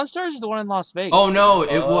 No, Pawn Stars is the one in Las Vegas. Oh no,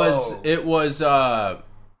 Oh. it was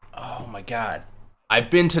oh my god. I've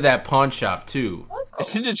been to that pawn shop too. Oh, that's cool.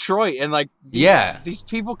 It's in Detroit, and like these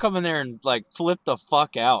people come in there and like flip the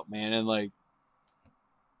fuck out, man, and like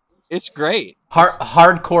it's great.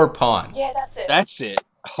 Hardcore pawn. Yeah, that's it. That's it.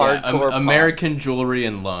 Yeah, Hardcore pawn. American Jewelry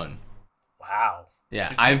and Loan. Wow. Yeah,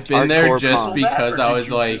 Did I've you been there hardcore just pawn? because Or I did was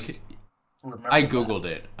you like just remember I that? googled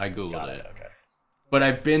it. I googled Got it. Okay. But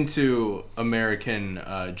I've been to American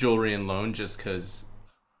Jewelry and Loan just because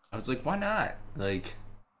I was like, why not? Like,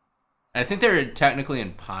 I think they're technically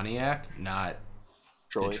in Pontiac, not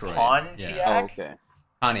Detroit. Detroit. Pontiac? Yeah. Oh, okay.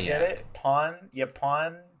 Pontiac. Get it?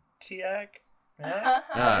 Pontiac? Yeah?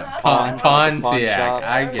 Pawn- pawn Pontiac. shop.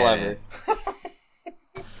 I get Clever. it.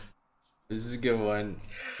 This is a good one.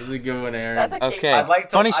 This is a good one, Aaron. That's a cake. Okay. I'd like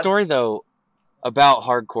to- Funny I'd- story though about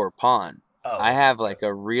hardcore pawn. Oh. I have like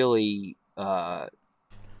a really You're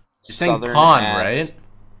saying southern pawn, ass- right?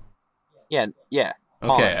 Yeah. Okay,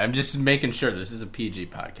 Pawn. I'm just making sure this is a PG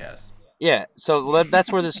podcast. Yeah, so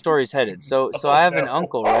that's where the story's headed. So I have an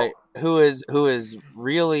uncle, right, who is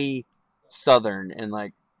really southern, and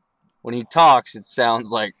like when he talks, it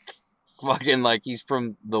sounds like fucking like he's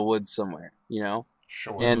from the woods somewhere, you know.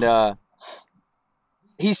 Sure. And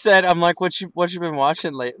he said, "I'm like, what you been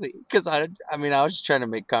watching lately?" Because I mean, I was just trying to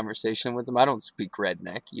make conversation with him. I don't speak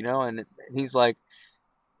redneck, you know. And he's like,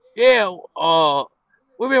 "Yeah,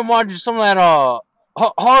 we've been watching some of that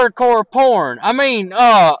hardcore porn. I mean,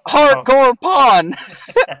 hardcore pawn."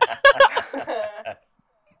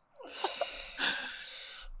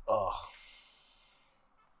 Oh.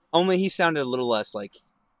 Only he sounded a little less like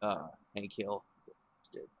Hank Hill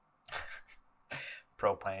did.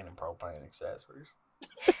 Propane and propane accessories.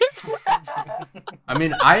 I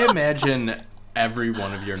mean, I imagine every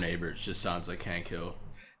one of your neighbors just sounds like Hank Hill.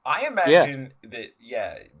 I imagine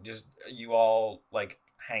that, just you all like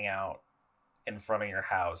hang out in front of your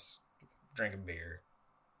house, drinking beer,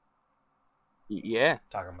 Yeah.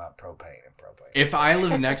 talking about propane and propane. If I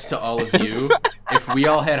lived next to all of you, if we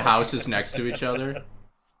all had houses next to each other,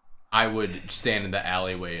 I would stand in the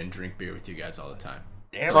alleyway and drink beer with you guys all the time.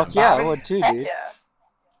 Damn Fuck it, yeah, I Bobby. would too, Heck dude. yeah.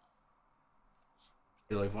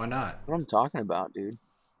 You're like, why not? What I'm talking about, dude.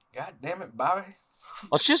 God damn it, Bobby.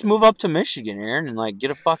 Let's just move up to Michigan, Aaron, and like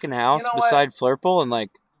get a fucking house You know beside Flurple, and like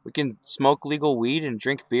we can smoke legal weed and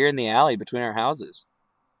drink beer in the alley between our houses.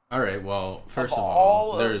 All right. Well, first Of of all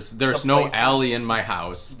all, of there's the no places alley in my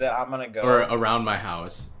house That I'm gonna go. or around my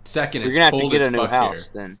house. Second, We're it's gonna have to cold get as a new fuck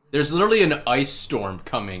house here. then. There's literally an ice storm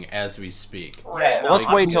coming as we speak. Yeah, Right. no, Let's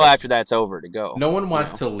I'm wait till good. after that's over to go. No one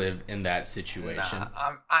wants know. to live in that situation.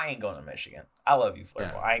 Nah, I ain't going to Michigan. I love you,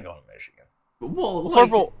 Flurple. Yeah. I ain't going to Michigan. Well, Well,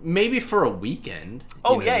 like, maybe for a weekend.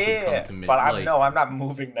 Oh you know, yeah, you could yeah, come yeah. to me, But like- I'm not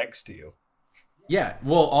moving next to you. Yeah.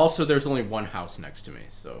 Well, also there's only one house next to me,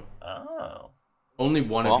 so Oh. only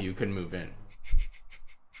one Well. of you can move in.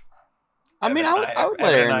 I mean, Evan I would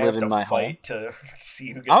let Evan and I Aaron live have in to my home. fight to see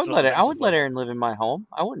who gets I would the let most Aaron live in my home.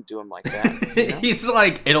 I wouldn't do him like that. You know? He's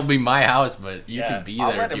like, it'll be my house, but you Yeah, can be I'll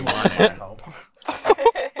there let if you him want. live in Aaron. my home.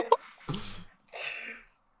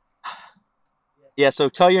 Yeah. So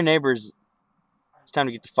tell your neighbors it's time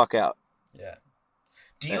to get the fuck out. Yeah.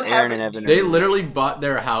 Do you Aaron have and it- Evan do They you- literally bought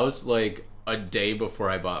their house like a day before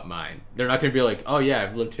I bought mine. They're not gonna be like, oh yeah,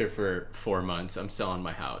 I've lived here for 4 months. I'm selling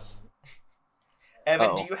my house. Evan,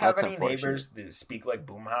 Oh, do you have that's any unfortunate. neighbors that speak like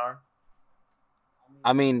Boomhauer?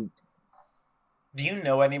 I mean, Do you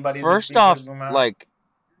know anybody? that first speaks off, like Boomhauer? like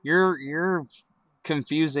you're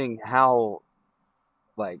confusing how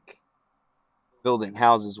like building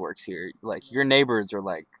houses works here. Like your neighbors are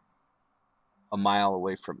like a mile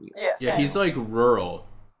away from you. Yeah, Yeah, same. he's like rural.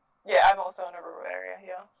 Yeah, I'm also in a rural area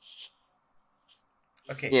here.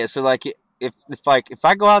 Okay. Yeah, so like if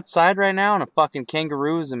I go outside right now and a fucking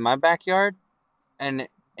kangaroo is in my backyard, and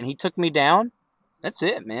he took me down, that's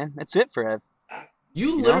it, man. That's it for Ev. You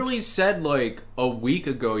You know? literally said like a week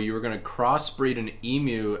ago you were gonna crossbreed an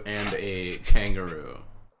emu and a kangaroo.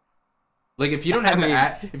 Like if you don't have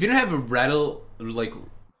if you don't have a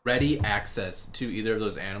ready access to either of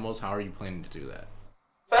those animals, how are you planning to do that?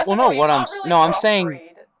 First Well, of no, all, you what I'm- can't really no, I'm saying- crossbreed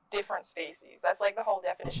different species. That's like the whole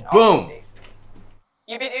definition Boom. of a species.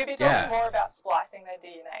 You'd be talking Yeah. more about splicing their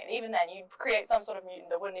DNA, and even then, you'd create some sort of mutant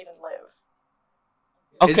that wouldn't even live.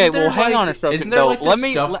 Okay, Isn't there, well, hang like- on a second, isn't there, though. like, this Let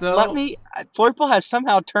me, stuff, let, though? let me. Florple has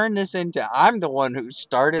somehow turned this into I'm the one who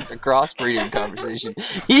started the crossbreeding conversation.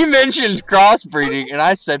 He mentioned crossbreeding, and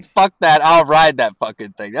I said, "Fuck that! I'll ride that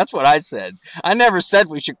fucking thing." That's what I said. I never said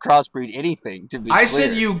we should crossbreed anything. To be I clear.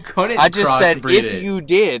 said you couldn't. I just said crossbreed if it. you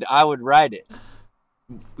did, I would ride it.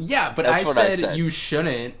 Yeah, but That's I what I said, said. you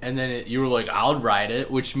shouldn't, and then you were like, "I'll ride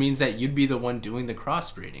it," which means that you'd be the one doing the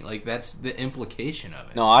crossbreeding. Like that's the implication of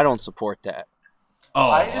it. No, I don't support that. Oh,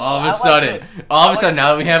 I just- all of I a like sudden, that- all of I a sudden, like-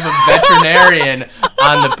 now that we have a veterinarian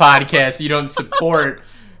on the podcast, you don't support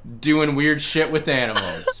doing weird shit with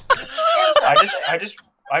animals. I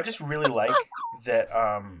just really like that.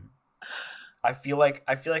 I feel like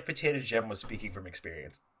Potato Gem was speaking from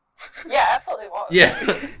experience. Yeah, absolutely was.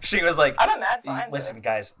 Yeah, She was like, I'm a mad scientist. "Listen,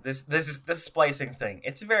 guys, this splicing thing.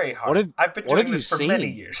 It's very hard. I've been what have doing this you for many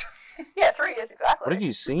seen? years." Yeah, 3 years exactly. What have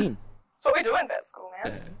you seen? That's what we do in vet school,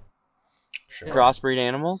 man. Sure. Crossbreed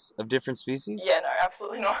animals of different species? Yeah, no,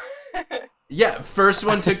 absolutely not. yeah. First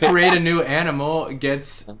one to create a new animal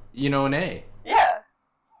gets, an A. Yeah.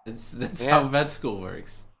 That's Yeah. how vet school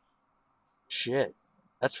works. Shit,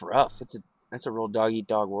 that's rough. That's a real dog eat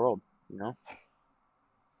dog world, you know.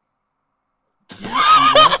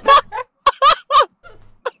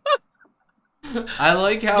 I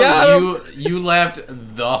like how Yeah. you laughed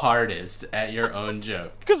the hardest at your own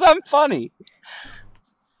joke. Because I'm funny.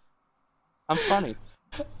 I'm funny.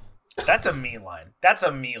 That's a me line. That's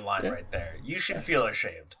a me line right there. You should feel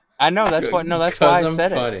ashamed. I know that's what. No, that's why I 'Cause I'm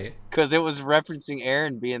said it. funny. Because it was referencing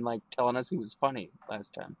Aaron being like telling us he was funny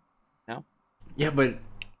last time. Yeah, but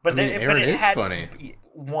But I then, mean, but Aaron it is had, funny.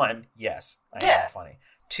 One, yes, I Yeah. am funny.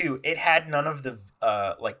 Two, it had none of the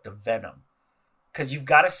like the venom, because you've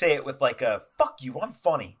got to say it with like a "fuck you, I'm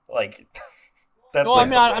funny." Like that's. No, like I'm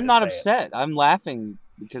the not. way I'm to not say it. upset. I'm laughing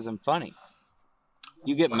because I'm funny.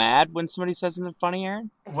 You get mad when somebody says something funny, Aaron?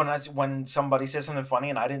 When somebody says something funny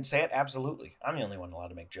and I didn't say it, absolutely. I'm the only one allowed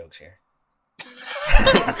to make jokes here.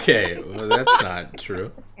 okay, well that's not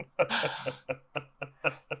true.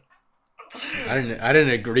 I didn't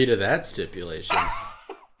agree to that stipulation.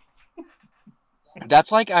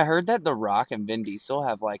 That's like I heard that The Rock and Vin Diesel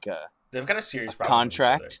have like a They've got a serious problem with each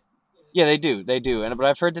contract. Yeah, they do. They do. But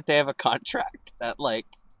I've heard that they have a contract that like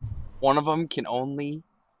one of them can only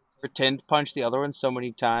pretend to punch the other one so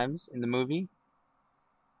many times in the movie.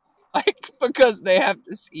 Like because they have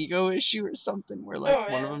this ego issue or something where like Oh,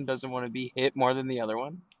 one of man. them doesn't want to be hit more than the other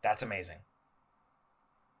one. That's amazing.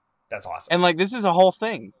 That's awesome. And like this is a whole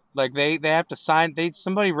thing. Like they have to sign.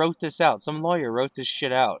 Somebody wrote this out. Some lawyer wrote this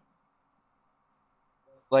shit out.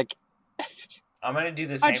 Like I'm gonna do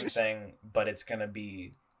the I same just- thing, but it's gonna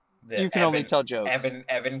be that you can only tell jokes.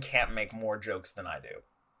 Evan can't make more jokes than I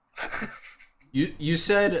do. You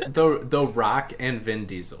said the Rock and Vin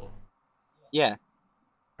Diesel. Yeah.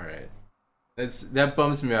 All right, that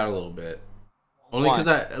bums me out a little bit. Only Why? because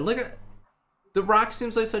I look at The Rock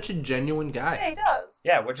seems like such a genuine Yeah, guy. he does.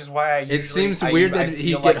 Yeah, which is why I usually, It seems I- weird I that he'd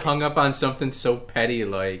feel get like hung up on something so petty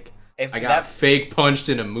like if I got that, fake punched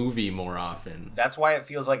in a movie more often. that's why it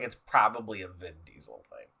feels like it's probably a Vin Diesel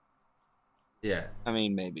thing. Yeah. I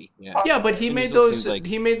mean, maybe. Yeah. Yeah, but he Vin made Diesel those seems like-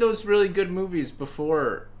 he made those really good movies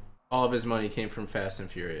before all of his money came from Fast and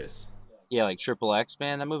Furious. Yeah, like Triple X,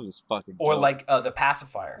 man. That movie was fucking. Or dope. like the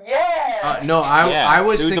pacifier. Yeah. No, Yeah, I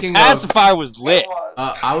was dude, thinking the pacifier was It lit.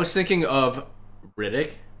 was. I was thinking of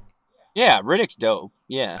Riddick. Yeah, Riddick's dope.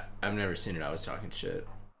 Yeah. I've never seen it. I was talking shit.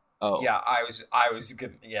 Oh. Yeah, I was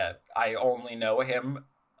good. Yeah, I only know him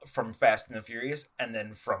from Fast and the Furious, and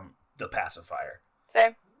then from the pacifier.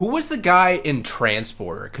 Same. Who was the guy in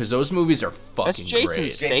Transporter? Because those movies are fucking Jason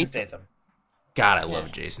great. Statham. Jason Statham. God, I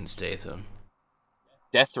love Jason Statham.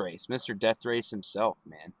 Death Race, Mr. Death Race himself,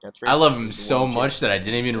 man. Death Race. I love him is the so one much Jason that I didn't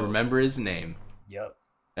Statham's even dope. remember his name. Yep.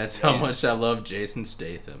 That's how Yeah. much I love Jason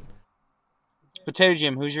Statham. Potato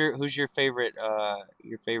Jim, who's your favorite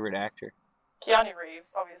actor? Keanu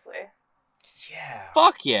Reeves, obviously. Yeah.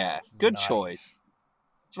 Fuck yeah, good Nice. choice.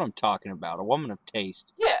 That's what I'm talking about. A woman of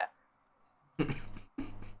taste. Yeah.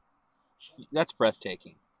 That's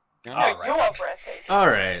breathtaking. No, All right. you're breathtaking. All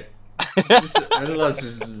right. Let's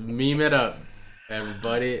just meme it up,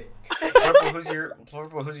 everybody.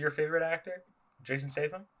 Florbo, who's your favorite actor? Jason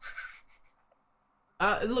Statham?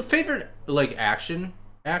 Favorite like action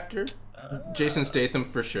actor? Jason Statham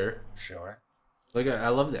for sure. Sure. Like I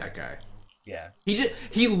love that guy. Yeah.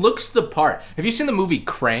 He looks the part. Have you seen the movie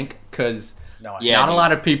Crank? Because No, Yeah, not a dude.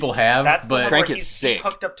 lot of people have. That's the but one Crank where is he's sick.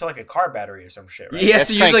 hooked up to like a car battery or some shit, right? he has That's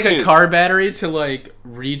to use Crank like a 2. car battery to like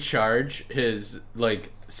recharge his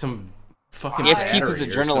like some fucking. He has to keep his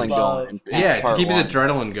battery or adrenaline something. going. in Yeah, to part keep his one.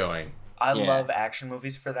 adrenaline going. I Yeah. love action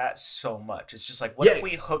movies for that so much. It's just like, what Yeah. if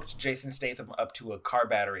we hooked Jason Statham up to a car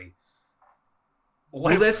battery?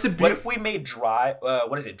 Well, that's the What if we made Drive?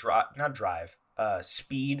 What is it? Not Drive.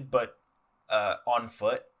 Speed, but on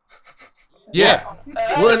foot. Yeah. Well,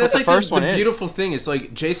 That's and what that's the like first the one is. beautiful thing is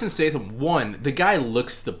like Jason Statham. One, the guy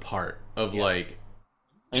looks the part of Yeah. like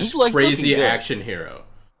And just he's, like, crazy looking good. action hero.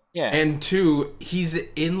 Yeah. And two, he's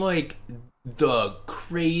in like the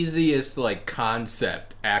craziest like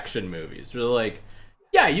concept action movies. They're like,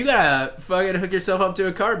 yeah, you gotta fucking hook yourself up to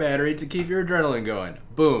a car battery to keep your adrenaline going.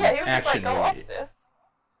 Boom, Yeah, he was just like, action go off, movie. sis.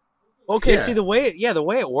 Okay, Yeah. see the way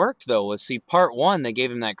it worked though was part one they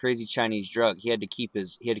gave him that crazy Chinese drug. He had to keep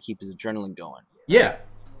his adrenaline going. Yeah,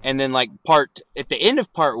 And then like at the end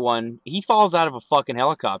of part one, he falls out of a fucking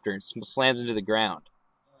helicopter and slams into the ground.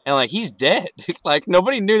 And like he's dead. Like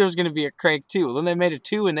nobody knew there was going to be a Crank 2. Then they made a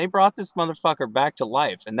 2 and they brought this motherfucker back to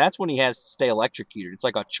life. And that's when he has to stay electrocuted. It's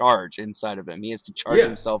like a charge inside of him. He has to charge Yeah.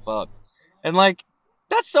 himself up. And like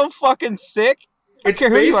that's so fucking sick. I don't It's care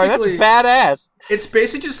who you are. That's basically- badass. it's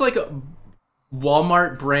basically just like a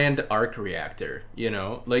Walmart brand arc reactor. You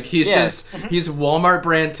know, like he's Yeah. he's Walmart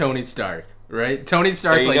brand Tony Stark. Right? Tony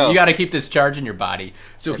Stark's There you like, go. you got to keep this charge in your body.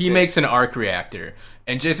 So That's he it. makes an arc reactor.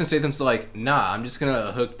 And Jason Statham's like, nah, I'm just going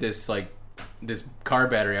to hook this car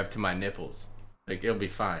battery up to my nipples. Like, it'll be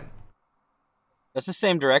fine. That's the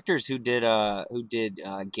same directors who did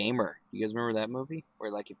Gamer. You guys remember that movie?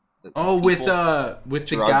 Where like the Oh, people- with the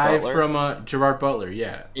Gerard guy Butler? from Gerard Butler,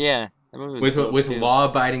 yeah. Yeah, that movie was dope, With too. Law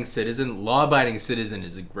Abiding Citizen. Law Abiding Citizen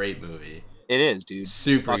is a great movie. It is, dude.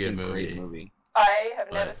 Super Fucking good great movie. movie. I have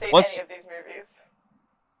never Right. seen What's- any of these movies.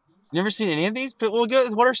 Never seen any of these? But well,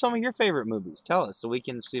 good. What are some of your favorite movies? Tell us so we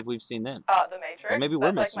can see if we've seen them. The Matrix. Maybe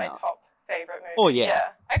we're That's missing like my out. top favorite movie. Oh, yeah.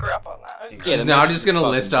 I grew up on that. It was Yeah, great. Yeah, She's The now Matrix just is going to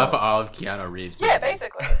fucking list off dope. all of Keanu Reeves' Yeah, movies.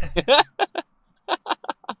 basically.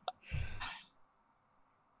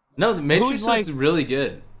 No, the Matrix Who's, was like- really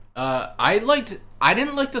good. I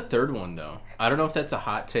didn't like the third one though. I don't know if that's a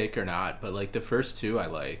hot take or not, but like the first two I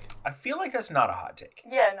like. I feel like that's not a hot take.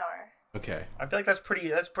 Yeah, no. Okay. I feel like that's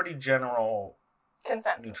pretty general,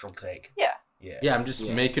 Consensus. neutral take. Yeah. Yeah. Yeah, I'm just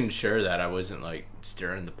Yeah. making sure that I wasn't like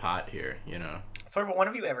stirring the pot here, you know. Florbo, when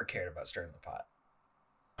have you ever cared about stirring the pot?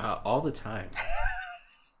 All the time.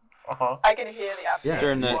 I can hear the Yeah. absolute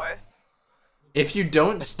During the- voice. If you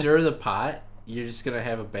don't stir the pot, you're just gonna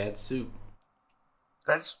have a bad soup.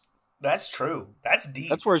 That's true. That's deep.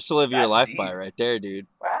 That's words to live your That's life deep. by, right there, dude.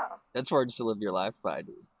 Wow. That's words to live your life by,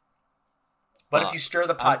 dude. But Uh, if you stir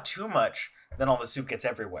the pot too much, then all the soup gets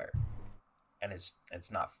everywhere, and it's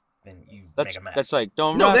not. Then you That's make a mess. that's like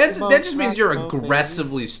don't. No, rock that the just boat, means rock you're the boat, baby.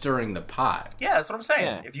 aggressively stirring the pot. Yeah, that's what I'm saying.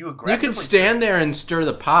 Yeah. If you You aggressively can stand there and stir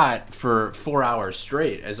the pot for 4 hours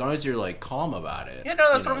straight, as long as you're like calm about it. Yeah,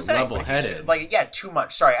 no, that's you what I'm saying. But if you Level-headed. like, yeah, too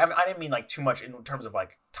much. Sorry, I didn't mean like too much in terms of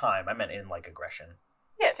like time. I meant in like aggression.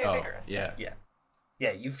 Yeah, too Oh, vigorous. yeah. Yeah, yeah.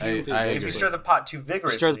 If I you agree. stir the pot too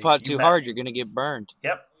vigorously, Stir the pot you too mess- hard, you're gonna get burned.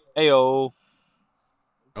 Yep. Ayo.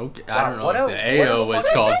 Okay, I don't know What if a- the what AO a was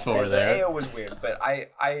fucking- called for the there. AO was weird, but I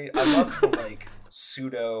love the like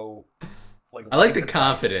pseudo like. I like the life advice.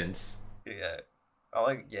 confidence. Yeah, I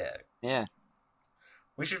like Yeah.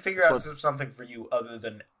 We should figure That's out something for you other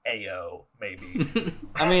than AO, maybe.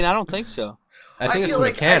 I mean, I don't think so. I think it's feel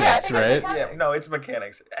like- mechanics, yeah, I think right? it's Yeah, no, it's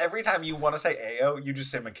mechanics. Every time you want to say AO, you just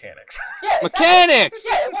say mechanics. Yeah, exactly. Mechanics!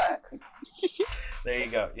 Yeah, it works. There you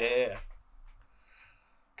go. Yeah.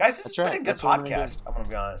 Guys, this That's has been right. a good That's what we're gonna podcast. I'm gonna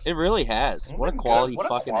be honest. It really has. It's What a been quality good.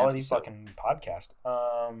 fucking quality episode. fucking podcast.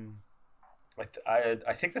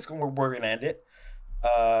 I think that's where we're gonna end it.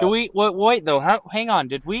 Do we wait though? Hang on.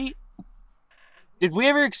 Did we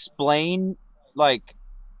ever explain like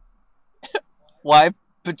why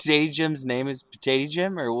Potato Jim's name is Potato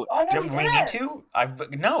Jim or Oh, no, Do we we need didn't.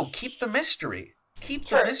 to? No, keep the mystery. Keep the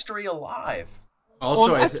Sure. mystery alive.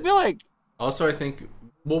 Also, well, I feel like I think.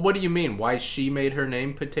 Well, what do you mean? Why she made her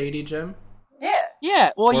name Potato Jim? Yeah.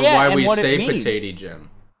 yeah. Well, Or yeah, why and we what say it means. Potato Jim?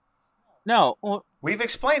 No, well, We've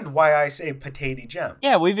explained why I say Potato Gem.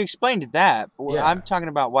 yeah, we've explained that. But Yeah. I'm talking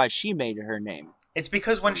about why she made her name. It's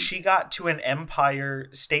because when she got to an Empire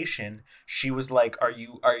station, she was like, "Are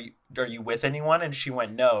you with anyone?" And she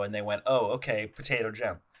went, "No." And they went, "Oh, okay, Potato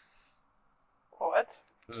Gem." What?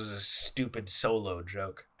 This was a stupid solo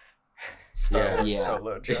joke. Yeah. Yeah.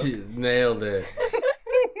 Solo joke. Nailed it.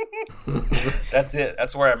 That's it.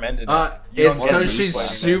 That's where I'm ending. You It's don't get to because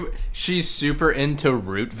explain she's super into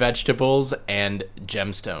root vegetables and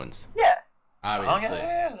gemstones. Yeah. that. Oh Obviously.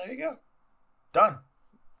 yeah, there you go. Done.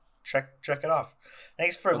 Check it off.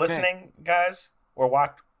 Thanks for Okay. listening, guys. Or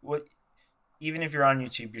watch. Even if you're on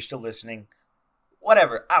YouTube, you're still listening.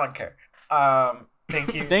 Whatever. I don't care.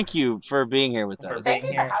 Thank you. Thank you for being here with For us. being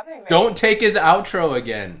Thank you here. for having me. Don't take his outro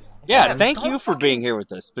again. Yeah, Yeah, thank don't you for fucking- being here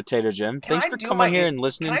with us, Potato Jim. Can Thanks I for do coming my- here and Can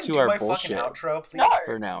listening I to do our my bullshit fucking outro, please? No.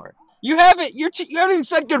 for an hour. You haven't. You haven't even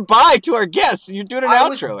said goodbye to our guests. You're doing an I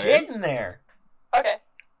was outro, Aaron. getting there. Okay.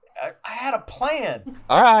 I had a plan.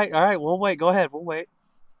 All right. We'll wait. Go ahead. We'll wait.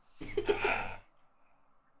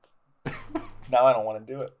 Now I don't want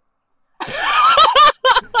to do it.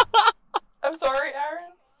 I'm sorry,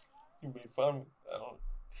 Aaron. You made fun. I don't.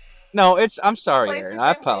 No, I'm sorry, Please Aaron.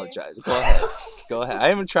 I forgive me. apologize. Go ahead. Go ahead. I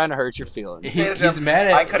am trying to hurt your feelings. He's Potato mad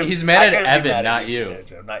Jim, I at could've- he's I mad at could've been Evan, mad at not you. Potato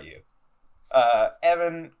Jim, not you.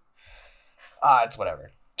 Evan. It's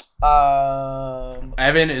whatever.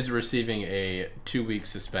 Evan is receiving a 2-week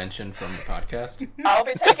suspension from the podcast. I'll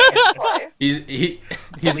be taking his place.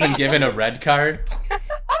 He's been given a red card.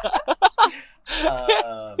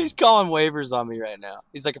 He's calling waivers on me right now.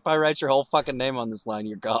 He's like, if I write your whole fucking name on this line,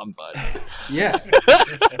 you're gone, bud. Yeah.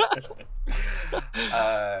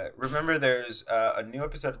 Remember, there's a new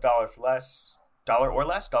episode of Dollar for Less. Dollar or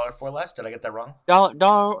less? Dollar for less? Did I get that wrong? Dollar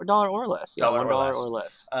or less. Yeah, Dollar or $1 less. or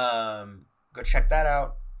less. Go check that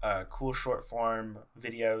out. Cool short form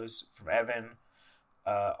videos from Evan,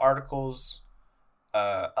 articles,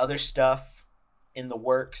 other stuff in the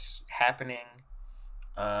works happening.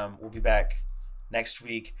 We'll be back next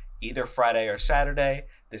week, either Friday or Saturday.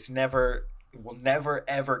 This will never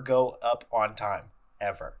ever go up on time,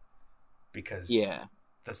 ever, because Yeah.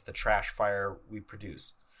 that's the trash fire we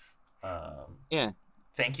produce. Yeah.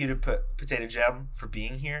 Thank you to Potato Gem for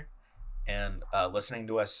being here and listening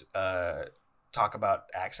to us talk about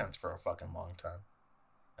accents for a fucking long time,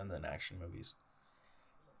 and then action movies.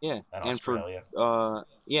 Yeah. And And Australia.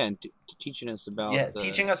 and teaching us about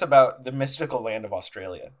Teaching us about the mystical land of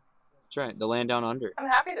Australia. That's right. The land down under. I'm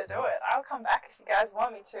happy to do it. I'll come back if you guys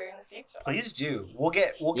want me to in the future. Please do. We'll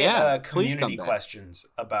get Yeah, please community come back. questions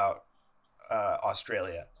about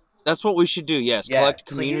Australia. That's what we should do. Yes. Yeah, Collect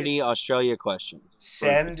please community Australia questions. for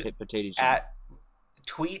send Potato Jim.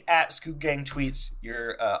 Tweet at Scoop Gang Tweets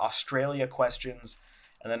your Australia questions,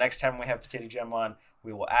 and the next time we have Potato Gem on,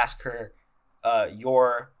 we will ask her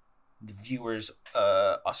the viewers'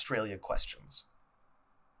 Australia questions.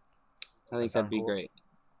 I think Does that that'd be sound cool? great.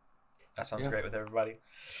 That sounds Yeah. great with everybody.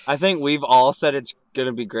 I think we've all said it's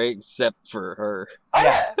gonna be great except for her. Oh,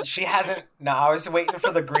 Yeah, she hasn't. No, I was waiting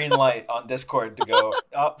for the green light on Discord to go.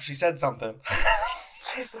 Oh, she said something.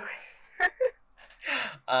 Jeez Louise.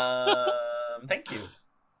 Thank you.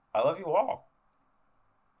 I love you all.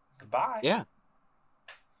 Goodbye. Yeah.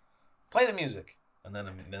 Play the music, and then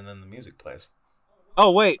the music plays.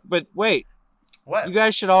 Oh wait. What? You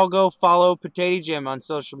guys should all go follow Potato Jim on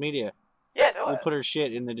social media. Yeah, do We'll it. put her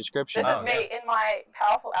shit in the description. This is Oh, me in my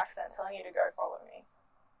powerful accent telling you to go follow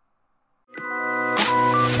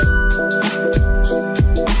me.